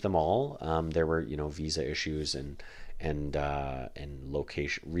didn't keep them all. There were, visa issues and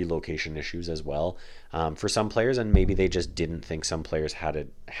relocation issues as well for some players, and maybe they just didn't think some players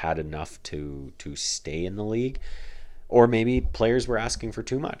had enough to stay in the league, or maybe players were asking for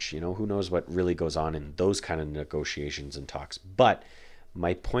too much. Who knows what really goes on in those kind of negotiations and talks. But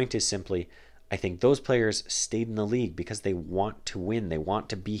my point is simply, I think those players stayed in the league because they want to win. They want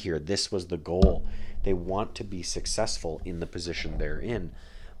to be here. This was the goal. They want to be successful in the position they're in.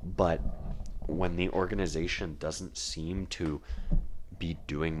 But when the organization doesn't seem to be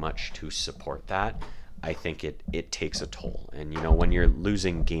doing much to support that, I think it takes a toll. And, when you're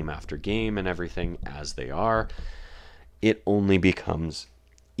losing game after game and everything as they are, it only becomes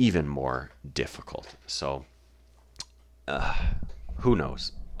even more difficult. So, who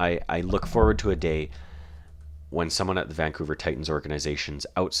knows? I look forward to a day when someone at the Vancouver Titans organizations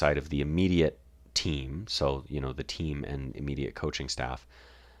outside of the immediate team, so, the team and immediate coaching staff,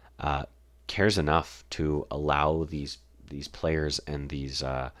 cares enough to allow these players and these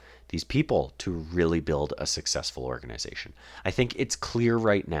people to really build a successful organization. I think it's clear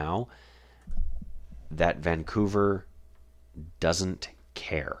right now that Vancouver doesn't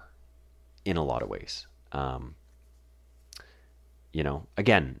care in a lot of ways.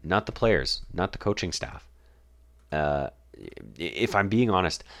 Again, not the players, not the coaching staff. If I'm being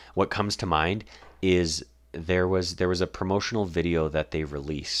honest, what comes to mind is there was a promotional video that they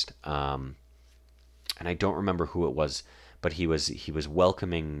released, and I don't remember who it was, but he was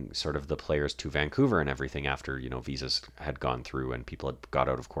welcoming sort of the players to Vancouver and everything after visas had gone through and people had got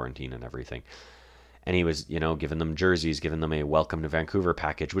out of quarantine and everything. And he was giving them jerseys, giving them a welcome to Vancouver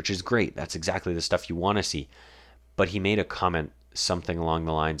package, which is great. That's exactly the stuff you want to see. But he made a comment something along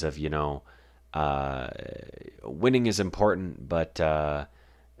the lines of winning is important, but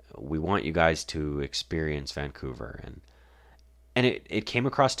we want you guys to experience Vancouver. And it came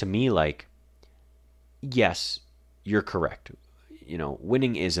across to me like, yes, you're correct.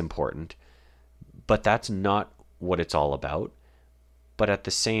 Winning is important, but that's not what it's all about. But at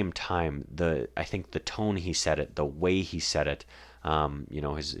the same time, I think the tone he said it, the way he said it,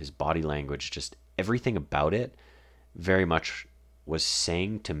 his body language, just everything about it very much was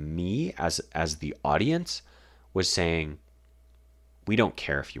saying to me as the audience, was saying, we don't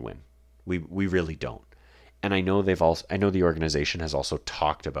care if you win. We really don't. And I know the organization has also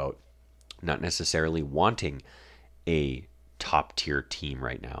talked about not necessarily wanting a top tier team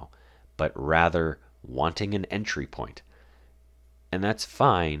right now, but rather wanting an entry point. And that's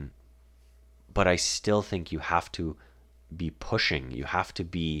fine, but I still think you have to be pushing. You have to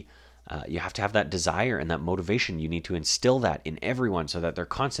be, you have to have that desire and that motivation. You need to instill that in everyone so that they're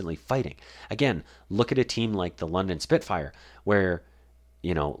constantly fighting. Again, look at a team like the London Spitfire, where,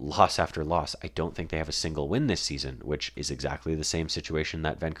 loss after loss. I don't think they have a single win this season, which is exactly the same situation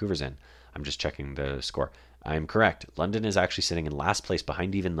that Vancouver's in. I'm just checking the score. I'm correct. London is actually sitting in last place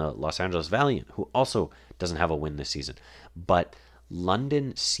behind even the Los Angeles Valiant, who also doesn't have a win this season. But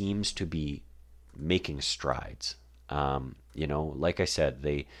London seems to be making strides. Like I said,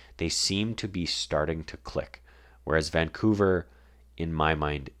 they seem to be starting to click, whereas Vancouver, in my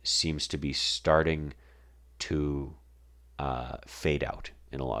mind, seems to be starting to fade out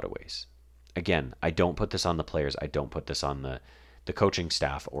in a lot of ways. Again, I don't put this on the players. I don't put this on the coaching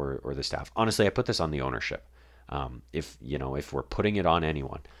staff or the staff. Honestly, I put this on the ownership. If we're putting it on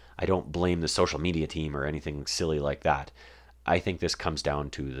anyone, I don't blame the social media team or anything silly like that. I think this comes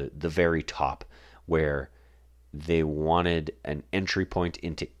down to the very top, where They wanted an entry point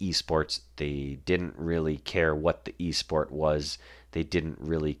into esports. They didn't really care what the esport was. They didn't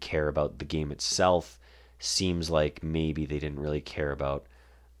really care about the game itself. Seems like maybe they didn't really care about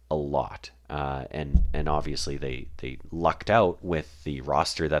a lot. And obviously they lucked out with the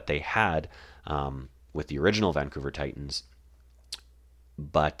roster that they had with the original Vancouver Titans.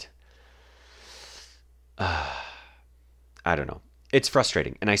 But I don't know. It's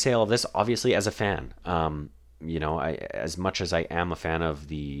frustrating. And I say all of this obviously as a fan. As much as I am a fan of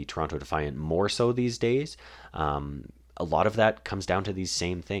the Toronto Defiant more so these days, a lot of that comes down to these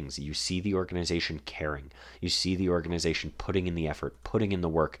same things. You see the organization caring. You see the organization putting in the effort, putting in the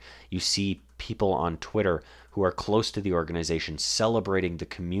work. You see people on Twitter who are close to the organization celebrating the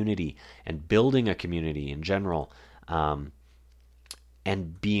community and building a community in general,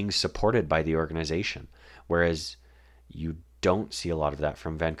 and being supported by the organization. Whereas you don't see a lot of that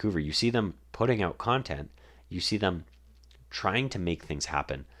from Vancouver. You see them putting out content. You see them trying to make things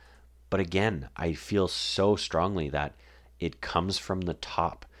happen. But again, I feel so strongly that it comes from the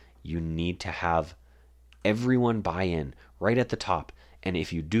top. You need to have everyone buy in right at the top. And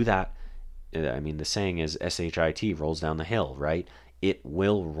if you do that, I mean, the saying is SHIT, rolls down the hill, right? It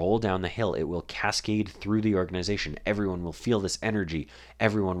will roll down the hill. It will cascade through the organization. Everyone will feel this energy.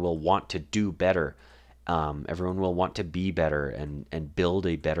 Everyone will want to do better. Everyone will want to be better and build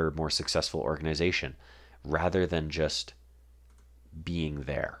a better, more successful organization rather than just being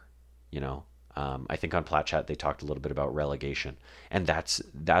there. I think on Plat Chat they talked a little bit about relegation, and that's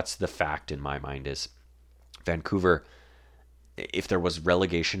the fact in my mind is Vancouver. If there was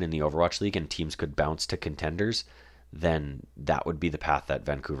relegation in the Overwatch League and teams could bounce to contenders, then that would be the path that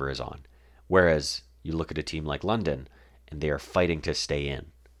Vancouver is on. Whereas you look at a team like London, and they are fighting to stay in.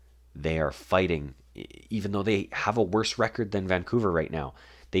 They are fighting, even though they have a worse record than Vancouver right now.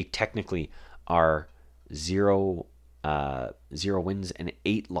 They technically are 0 wins and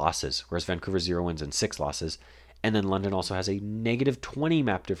 8 losses, whereas Vancouver 0 wins and 6 losses. And then London also has a negative 20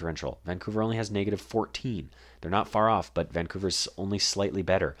 map differential. Vancouver only has negative 14. They're not far off, but Vancouver's only slightly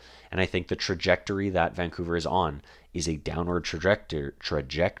better. And I think the trajectory that Vancouver is on is a downward trajectory,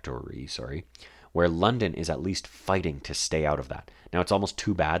 where London is at least fighting to stay out of that. Now, it's almost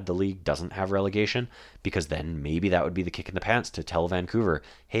too bad the league doesn't have relegation, because then maybe that would be the kick in the pants to tell Vancouver,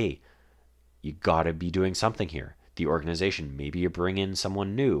 hey, you got to be doing something here. The organization, maybe you bring in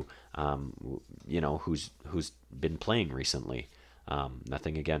someone new, who's been playing recently.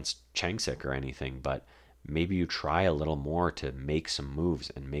 Nothing against Changsik or anything, but maybe you try a little more to make some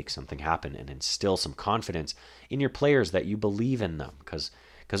moves and make something happen and instill some confidence in your players that you believe in them. Because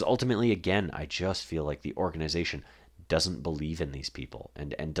ultimately, again, I just feel like the organization doesn't believe in these people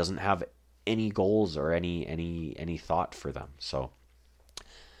and doesn't have any goals or any thought for them. So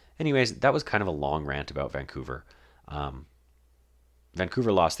anyways, that was kind of a long rant about Vancouver.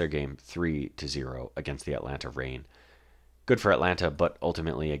 Vancouver lost their game 3-0 against the Atlanta Reign. Good for Atlanta, but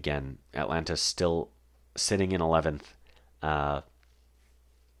ultimately, again, Atlanta still sitting in 11th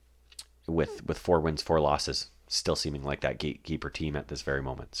with 4 wins, 4 losses, still seeming like that gatekeeper team at this very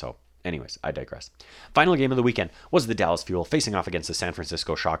moment. So anyways, I digress. Final game of the weekend was the Dallas Fuel facing off against the San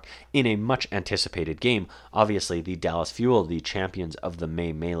Francisco Shock in a much anticipated game. Obviously, the Dallas Fuel, the champions of the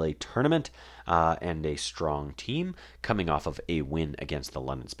May Melee tournament, and a strong team coming off of a win against the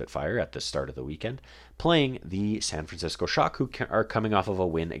London Spitfire at the start of the weekend, playing the San Francisco Shock, who are coming off of a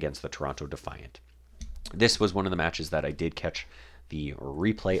win against the Toronto Defiant. This was one of the matches that I did catch the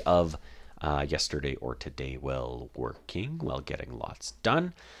replay of yesterday or today while getting lots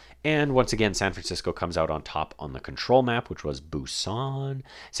done. And once again, San Francisco comes out on top on the control map, which was Busan.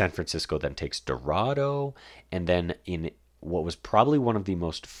 San Francisco then takes Dorado. And then in what was probably one of the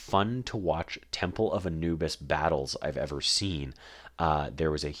most fun to watch Temple of Anubis battles I've ever seen, there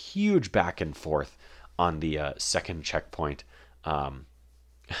was a huge back and forth on the second checkpoint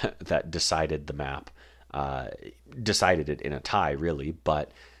that decided the map. Decided it in a tie, really,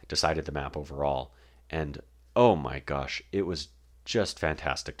 but decided the map overall. And oh my gosh, it was just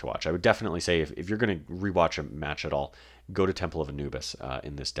fantastic to watch. I would definitely say if you're going to rewatch a match at all, go to Temple of Anubis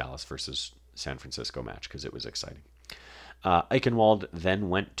in this Dallas versus San Francisco match, because it was exciting. Eichenwald then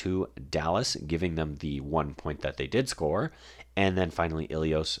went to Dallas, giving them the 1 point that they did score, and then finally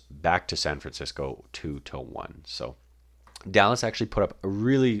Ilios back to San Francisco 2-1. So Dallas actually put up a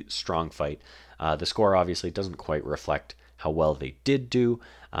really strong fight. The score obviously doesn't quite reflect how well they did do.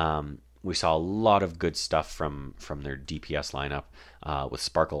 We saw a lot of good stuff from their DPS lineup with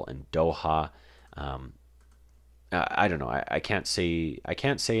Sparkle and Doha. I don't know. I can't say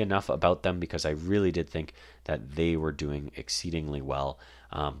enough about them, because I really did think that they were doing exceedingly well.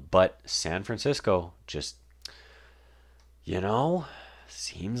 But San Francisco just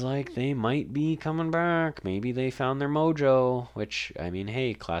Seems like they might be coming back. Maybe they found their mojo, which, I mean,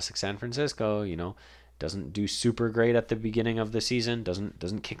 hey, classic San Francisco, doesn't do super great at the beginning of the season,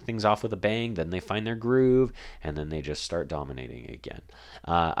 doesn't kick things off with a bang, then they find their groove, and then they just start dominating again.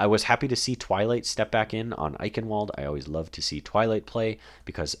 I was happy to see Twilight step back in on Eichenwald. I always love to see Twilight play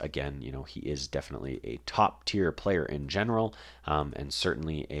because, again, he is definitely a top-tier player in general, and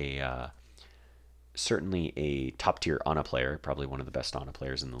certainly a top tier Ana player, probably one of the best Ana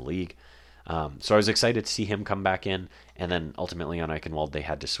players in the league. So I was excited to see him come back in, and then ultimately on Eichenwald they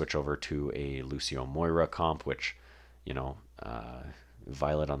had to switch over to a Lucio Moira comp, which,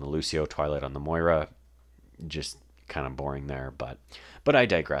 Violet on the Lucio, Twilight on the Moira, just kind of boring there. But I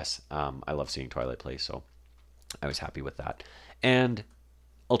digress. I love seeing Twilight play, so I was happy with that. And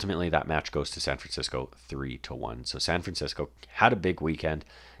ultimately that match goes to San Francisco 3-1. So San Francisco had a big weekend.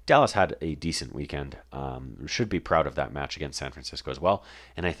 Dallas had a decent weekend. Should be proud of that match against San Francisco as well.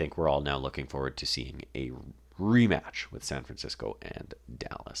 And I think we're all now looking forward to seeing a rematch with San Francisco and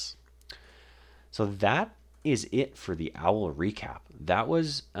Dallas. So that is it for the Owl recap. That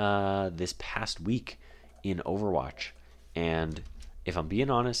was this past week in Overwatch. And if I'm being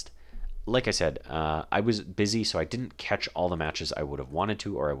honest, like I said, I was busy, so I didn't catch all the matches I would have wanted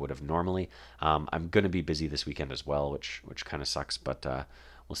to or I would have normally. I'm going to be busy this weekend as well, which kind of sucks, but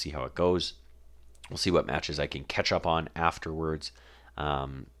we'll see how it goes. We'll see what matches I can catch up on afterwards,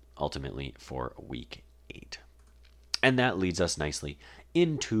 ultimately for week 8. And that leads us nicely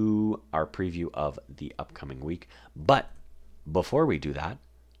into our preview of the upcoming week. But before we do that,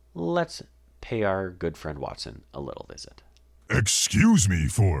 let's pay our good friend Watson a little visit. Excuse me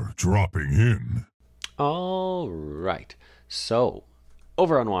for dropping in. All right. So,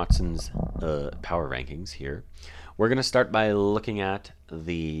 over on Watson's power rankings here, we're going to start by looking at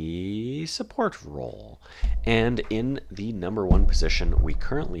the support role. And in the number 1 position, we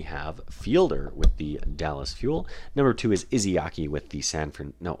currently have Fielder with the Dallas Fuel. Number 2 is Izzyaki with the San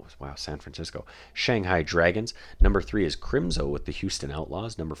Francisco Shanghai Dragons. Number 3 is Crimzo with the Houston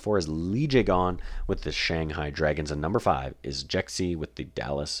Outlaws. Number 4 is Lee Jae-gon with the Shanghai Dragons. And number 5 is Jexi with the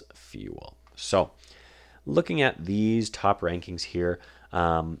Dallas Fuel. So, looking at these top rankings here,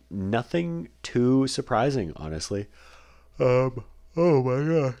 nothing too surprising, honestly. Oh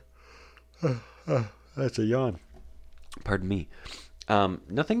my god, that's a yawn. Pardon me.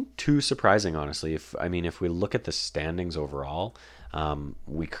 Nothing too surprising, honestly. If we look at the standings overall,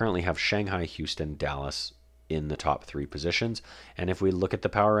 we currently have Shanghai, Houston, Dallas in the top 3 positions, and if we look at the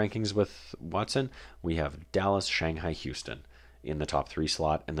power rankings with Watson, we have Dallas, Shanghai, Houston in the top 3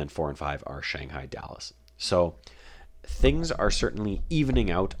 slot, and then 4 and 5 are Shanghai, Dallas. So things are certainly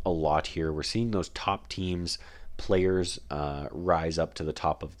evening out a lot here. We're seeing those top teams, players rise up to the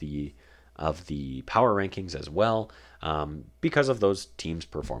top of the power rankings as well, because of those teams'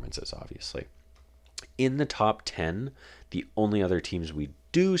 performances, obviously. In the top 10, the only other teams we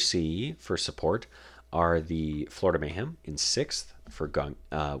do see for support are the Florida Mayhem in 6th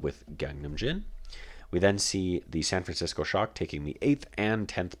with Gangnam Jin. We then see the San Francisco Shock taking the 8th and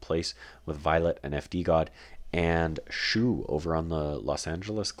 10th place with Violet and FD God, and Shu over on the Los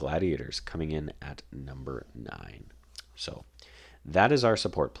Angeles Gladiators coming in at number 9. So that is our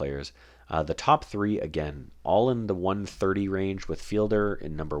support players. The top 3, again, all in the 130 range, with Fielder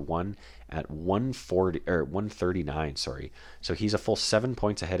in number 1 at 139. So he's a full 7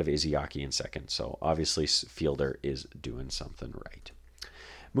 points ahead of Izzyaki in 2nd. So obviously Fielder is doing something right.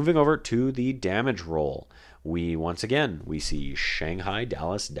 Moving over to the damage roll, we see Shanghai,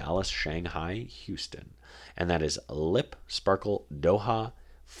 Dallas, Shanghai, Houston. And that is Lip, Sparkle, Doha,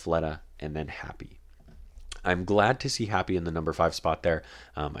 Fleta, and then Happy. I'm glad to see Happy in the number 5 spot there.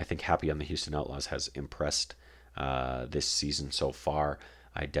 I think Happy on the Houston Outlaws has impressed this season so far.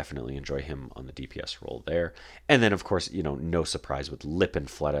 I definitely enjoy him on the DPS role there. And then, of course, no surprise with Lip and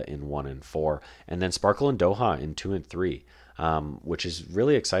Fleta in 1 and 4. And then Sparkle and Doha in 2 and 3, which is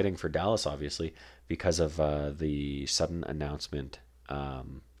really exciting for Dallas, obviously, because of the sudden announcement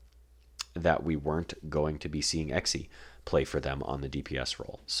that we weren't going to be seeing Exy play for them on the DPS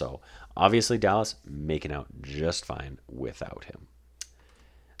role. So obviously Dallas making out just fine without him.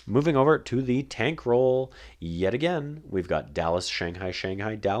 Moving over to the tank role, yet again, we've got Dallas,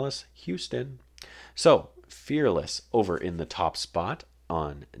 Shanghai, Dallas, Houston. So Fearless over in the top spot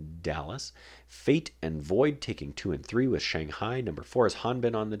on Dallas. Fate and Void taking 2 and 3 with Shanghai. Number 4 is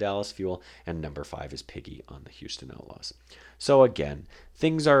Hanbin on the Dallas Fuel, and number 5 is Piggy on the Houston Outlaws. So again,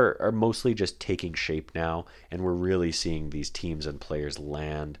 things are mostly just taking shape now, and we're really seeing these teams and players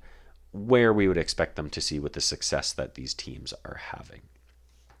land where we would expect them to see with the success that these teams are having.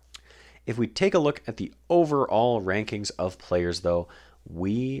 If we take a look at the overall rankings of players, though,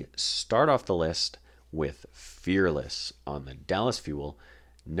 we start off the list with Fearless on the Dallas Fuel.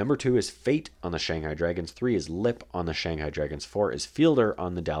 Number 2 is Fate on the Shanghai Dragons. 3 is Lip on the Shanghai Dragons. 4 is Fielder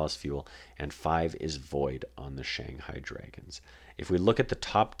on the Dallas Fuel. And 5 is Void on the Shanghai Dragons. If we look at the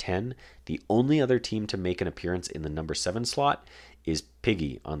top 10, the only other team to make an appearance in the number 7 slot is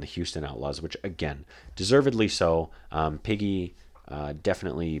Piggy on the Houston Outlaws, which, again, deservedly so. Piggy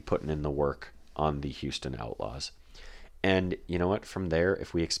definitely putting in the work on the Houston Outlaws. And you know what? From there,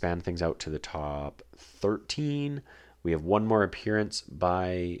 if we expand things out to the top 13, we have one more appearance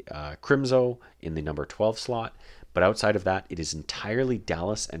by Crimzo in the number 12 slot. But outside of that, it is entirely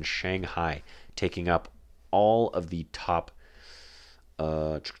Dallas and Shanghai taking up all of the top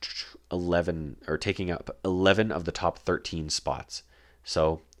 11, or taking up 11 of the top 13 spots.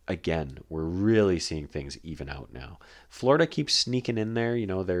 So again, we're really seeing things even out now. Florida keeps sneaking in there. You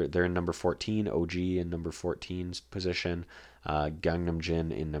know, they're in number 14, OG in number 14's position, Gangnam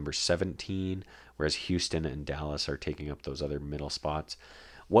Jin in number 17, whereas Houston and Dallas are taking up those other middle spots.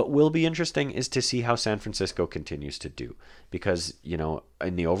 What will be interesting is to see how San Francisco continues to do, because, you know,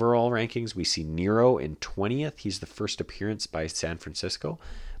 in the overall rankings, we see Nero in 20th. He's the first appearance by San Francisco.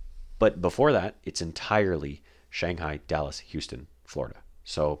 But before that, it's entirely Shanghai, Dallas, Houston, Florida.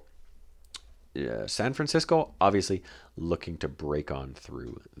 So San Francisco, obviously, looking to break on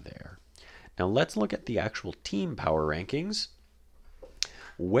through there. Now let's look at the actual team power rankings,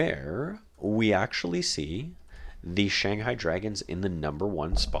 where we actually see the Shanghai Dragons in the number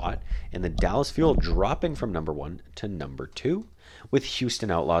 1 spot, and the Dallas Fuel dropping from number 1 to number 2, with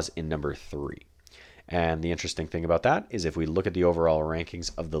Houston Outlaws in number 3. And the interesting thing about that is if we look at the overall rankings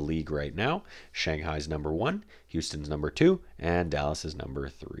of the league right now, Shanghai's number 1, Houston's number 2, and Dallas is number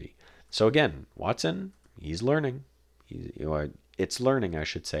 3. So again, Watson, he's learning. It's learning, I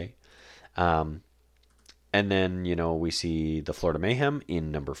should say. And then, you know, we see the Florida Mayhem in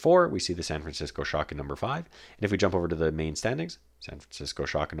number 4. We see the San Francisco Shock in number 5. And if we jump over to the main standings, San Francisco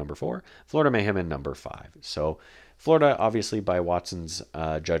Shock in number 4, Florida Mayhem in number 5. So Florida, obviously, by Watson's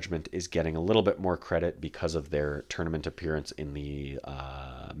judgment, is getting a little bit more credit because of their tournament appearance in the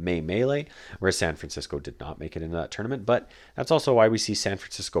May Melee, whereas San Francisco did not make it into that tournament. But that's also why we see San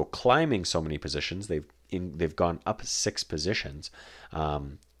Francisco climbing so many positions. They've gone up 6 positions.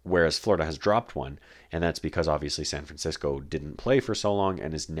 Whereas Florida has dropped 1, and that's because obviously San Francisco didn't play for so long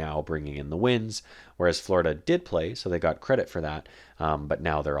and is now bringing in the wins, whereas Florida did play, so they got credit for that, but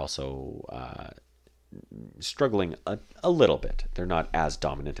now they're also struggling a little bit. They're not as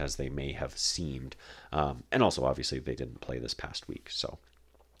dominant as they may have seemed, and also obviously they didn't play this past week. So,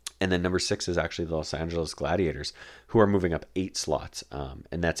 and then number 6 is actually the Los Angeles Gladiators, who are moving up 8 slots,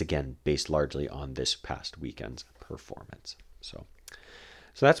 and that's again based largely on this past weekend's performance. So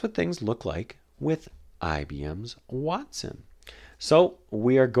that's what things look like with IBM's Watson. So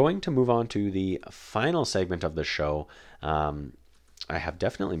we are going to move on to the final segment of the show. I have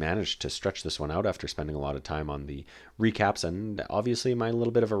definitely managed to stretch this one out after spending a lot of time on the recaps and obviously my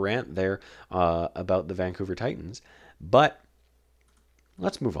little bit of a rant there about the Vancouver Titans. But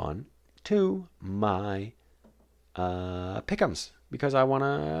let's move on to my pick'ems, because I want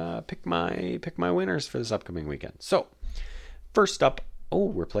to pick my winners for this upcoming weekend. So first up,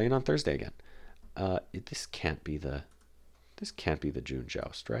 we're playing on Thursday again. This can't be the June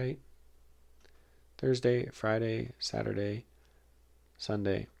Joust, right? Thursday, Friday, Saturday,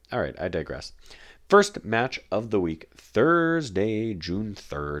 Sunday. All right, I digress. First match of the week, Thursday, June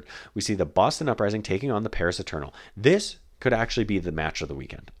 3rd. We see the Boston Uprising taking on the Paris Eternal. This could actually be the match of the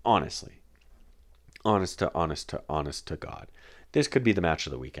weekend, honestly. Honest to God. This could be the match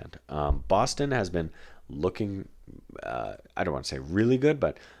of the weekend. Boston has been looking, I don't want to say really good,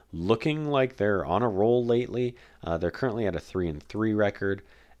 but looking like they're on a roll lately. They're currently at a 3-3 record.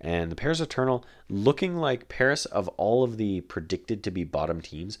 And the Paris Eternal, looking like Paris, of all of the predicted to be bottom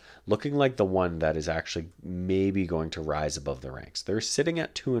teams, looking like the one that is actually maybe going to rise above the ranks. They're sitting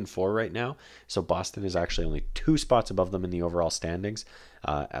at 2-4 right now, so Boston is actually only 2 spots above them in the overall standings,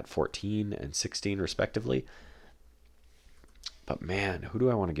 at 14 and 16 respectively. But man, who do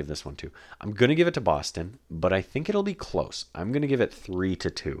I want to give this one to? I'm going to give it to Boston, but I think it'll be close. I'm going to give it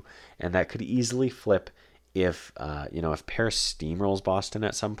 3-2, and that could easily flip if Paris steamrolls Boston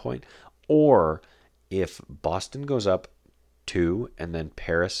at some point, or if Boston goes up 2 and then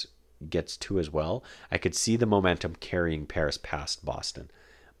Paris gets 2 as well. I could see the momentum carrying Paris past Boston.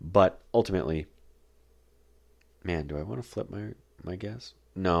 But ultimately, man, do I want to flip my guess?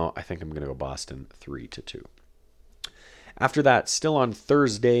 No, I think I'm going to go Boston 3-2. After that, still on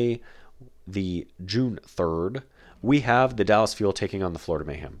Thursday, the June 3rd, we have the Dallas Fuel taking on the Florida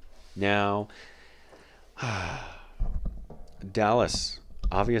Mayhem. Now, Dallas,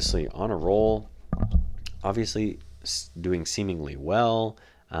 obviously on a roll, obviously doing seemingly well.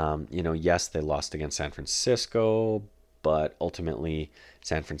 Yes, they lost against San Francisco, but ultimately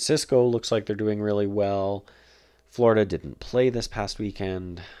San Francisco looks like they're doing really well. Florida didn't play this past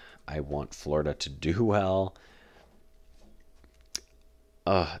weekend. I want Florida to do well.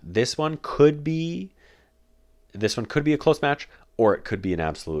 This one could be a close match, or it could be an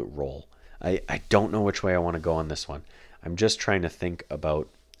absolute roll. I don't know which way I want to go on this one. I'm just trying to think about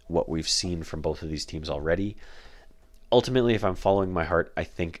what we've seen from both of these teams already. Ultimately, if I'm following my heart, I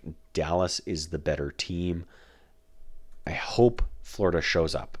think Dallas is the better team. I hope Florida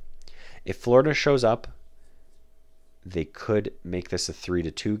shows up. If Florida shows up, they could make this a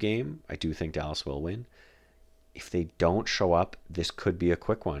 3-2 game. I do think Dallas will win. If they don't show up, this could be a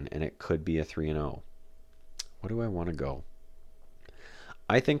quick one, and it could be a 3-0. What do I want to go?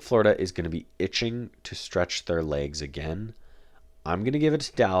 I think Florida is going to be itching to stretch their legs again. I'm going to give it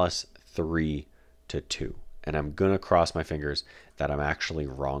to Dallas 3-2. And I'm going to cross my fingers that I'm actually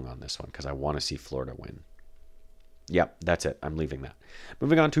wrong on this one because I want to see Florida win. Yep, that's it. I'm leaving that.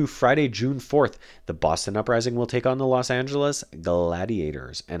 Moving on to Friday, June 4th, the Boston Uprising will take on the Los Angeles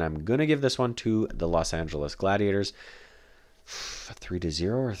Gladiators. And I'm going to give this one to the Los Angeles Gladiators.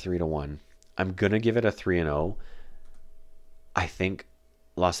 3-0 or 3-1? I'm going to give it a 3-0. I think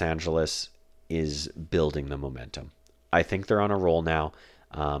Los Angeles is building the momentum. I think they're on a roll now.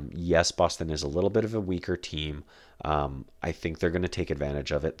 Yes, Boston is a little bit of a weaker team. I think they're going to take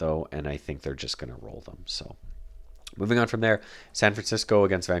advantage of it, though, and I think they're just going to roll them. So, moving on from there, San Francisco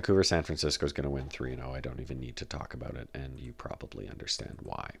against Vancouver. San Francisco is going to win 3-0. I don't even need to talk about it, and you probably understand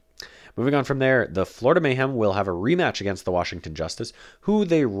why. Moving on from there, the Florida Mayhem will have a rematch against the Washington Justice, who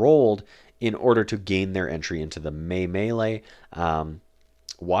they rolled in order to gain their entry into the May Melee.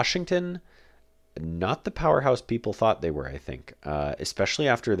 Washington, not the powerhouse people thought they were, I think, especially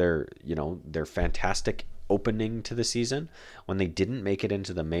after their fantastic opening to the season when they didn't make it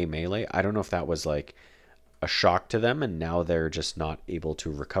into the May Melee. I don't know if that was like a shock to them and now they're just not able to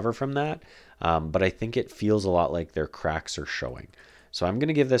recover from that. But I think it feels a lot like their cracks are showing. So I'm going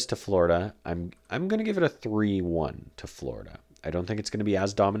to give this to Florida. I'm going to give it a 3-1 to Florida. I don't think it's going to be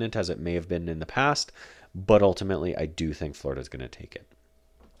as dominant as it may have been in the past, but ultimately I do think Florida is going to take it.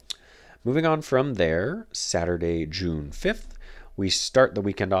 Moving on from there, Saturday, June 5th, we start the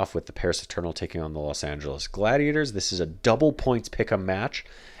weekend off with the Paris Eternal taking on the Los Angeles Gladiators. This is a double points pick'em match,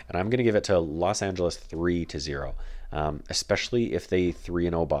 and I'm going to give it to Los Angeles 3-0. Especially if they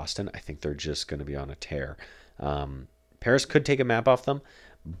 3-0 Boston, I think they're just going to be on a tear. Paris could take a map off them,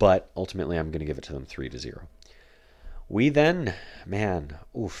 but ultimately I'm going to give it to them 3-0. We then,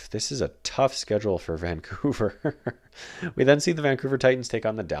 this is a tough schedule for Vancouver. We then see the Vancouver Titans take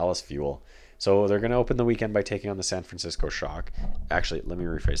on the Dallas Fuel. So they're going to open the weekend by taking on the San Francisco Shock. Actually, let me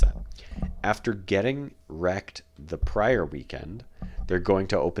rephrase that. After getting wrecked the prior weekend, they're going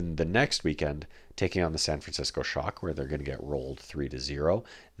to open the next weekend taking on the San Francisco Shock, where they're going to get rolled 3-0.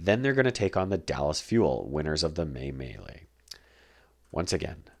 Then they're going to take on the Dallas Fuel, winners of the May Melee. Once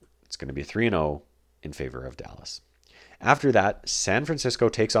again, it's going to be 3-0 in favor of Dallas. After that, San Francisco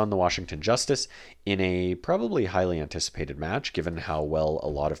takes on the Washington Justice in a probably highly anticipated match, given how well a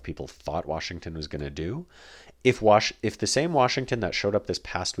lot of people thought Washington was going to do. If the same Washington that showed up this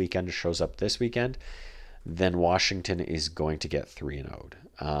past weekend shows up this weekend, then Washington is going to get 3-0'd.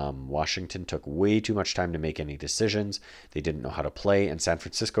 Washington took way too much time to make any decisions. They didn't know how to play, and San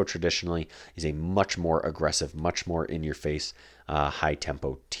Francisco traditionally is a much more aggressive, much more in-your-face,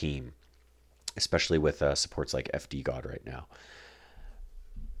 high-tempo team, especially with supports like FD God right now.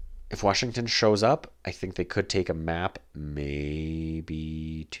 If Washington shows up, I think they could take a map,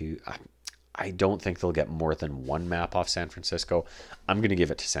 maybe two. I don't think they'll get more than one map off San Francisco. I'm going to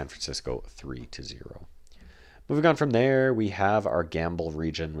give it to San Francisco 3-0. Moving on from there, we have our Gamble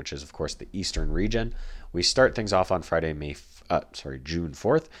region, which is, of course, the Eastern region. We start things off on Friday, June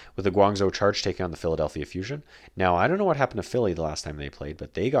 4th, with the Guangzhou Charge taking on the Philadelphia Fusion. Now, I don't know what happened to Philly the last time they played,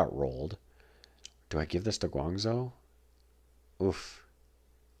 but they got rolled. Do I give this to Guangzhou? Oof.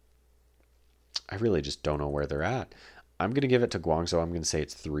 I really just don't know where they're at. I'm going to give it to Guangzhou. I'm going to say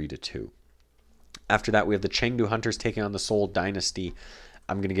it's 3-2. After that, we have the Chengdu Hunters taking on the Seoul Dynasty.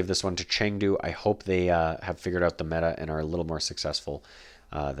 I'm going to give this one to Chengdu. I hope they have figured out the meta and are a little more successful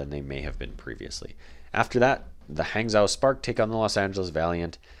than they may have been previously. After that, the Hangzhou Spark take on the Los Angeles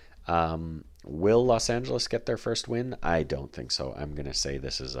Valiant. Will Los Angeles get their first win? I don't think so. I'm going to say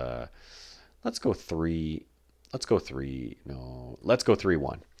this is a... Let's go 3-1.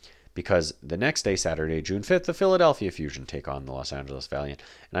 because the next day, Saturday, June 5th, the Philadelphia Fusion take on the Los Angeles Valiant,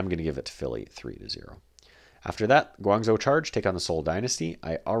 and I'm going to give it to Philly 3-0. After that, Guangzhou Charge take on the Seoul Dynasty.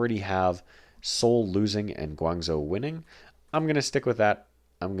 I already have Seoul losing and Guangzhou winning. I'm going to stick with that.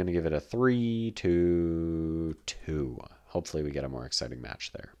 I'm going to give it a 3-2. Hopefully we get a more exciting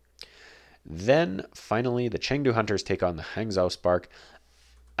match there. Then, finally, the Chengdu Hunters take on the Hangzhou Spark.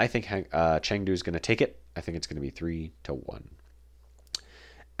 I think Chengdu is going to take it. I think it's going to be 3-1.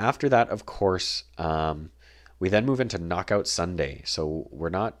 After that, of course, we then move into Knockout Sunday. So we're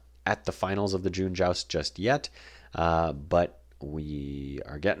not at the finals of the June Joust just yet, but we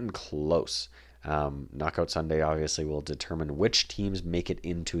are getting close. Knockout Sunday obviously will determine which teams make it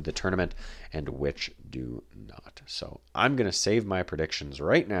into the tournament and which do not. So I'm going to save my predictions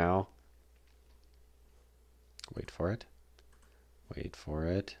right now. Wait for it.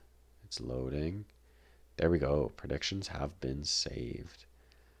 It's loading. There we go. Predictions have been saved.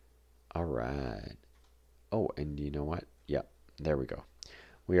 All right. Oh, and you know what? Yep, there we go.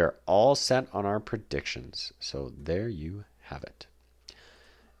 We are all set on our predictions. So there you have it.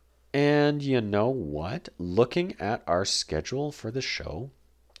 And you know what? Looking at our schedule for the show,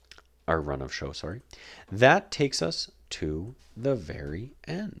 our run of show, that takes us to the very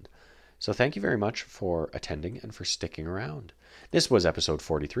end. So thank you very much for attending and for sticking around. This was episode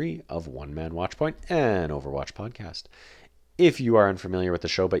 43 of One Man Watchpoint, an Overwatch podcast. If you are unfamiliar with the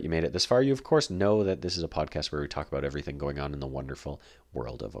show, but you made it this far, you of course know that this is a podcast where we talk about everything going on in the wonderful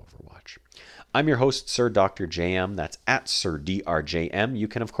world of Overwatch. I'm your host, Sir Dr. JM. That's at Sir DRJM. You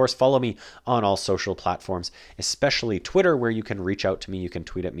can of course follow me on all social platforms, especially Twitter, where you can reach out to me, you can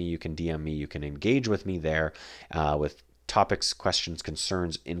tweet at me, you can DM me, you can engage with me there with topics, questions,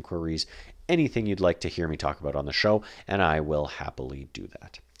 concerns, inquiries, anything you'd like to hear me talk about on the show, and I will happily do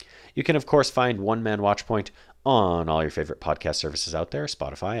that. You can, of course, find One Man Watchpoint on all your favorite podcast services out there,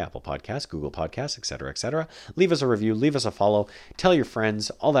 Spotify, Apple Podcasts, Google Podcasts, etc., etc. Leave us a review, leave us a follow, tell your friends,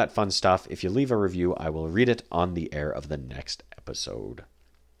 all that fun stuff. If you leave a review, I will read it on the air of the next episode.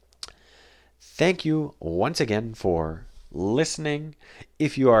 Thank you once again for listening.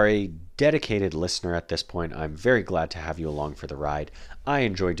 If you are a dedicated listener at this point, I'm very glad to have you along for the ride. I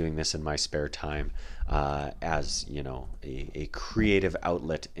enjoy doing this in my spare time as, you know, a creative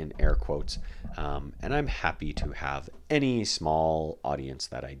outlet in air quotes. And I'm happy to have any small audience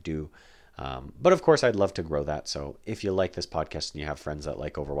that I do. But of course, I'd love to grow that. So if you like this podcast and you have friends that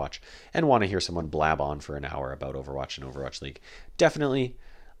like Overwatch and want to hear someone blab on for an hour about Overwatch and Overwatch League, definitely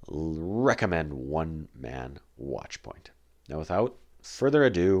recommend One Man Watchpoint. Now, without further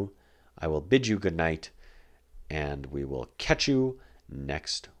ado, I will bid you good night, and we will catch you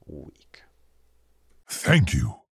next week. Thank you.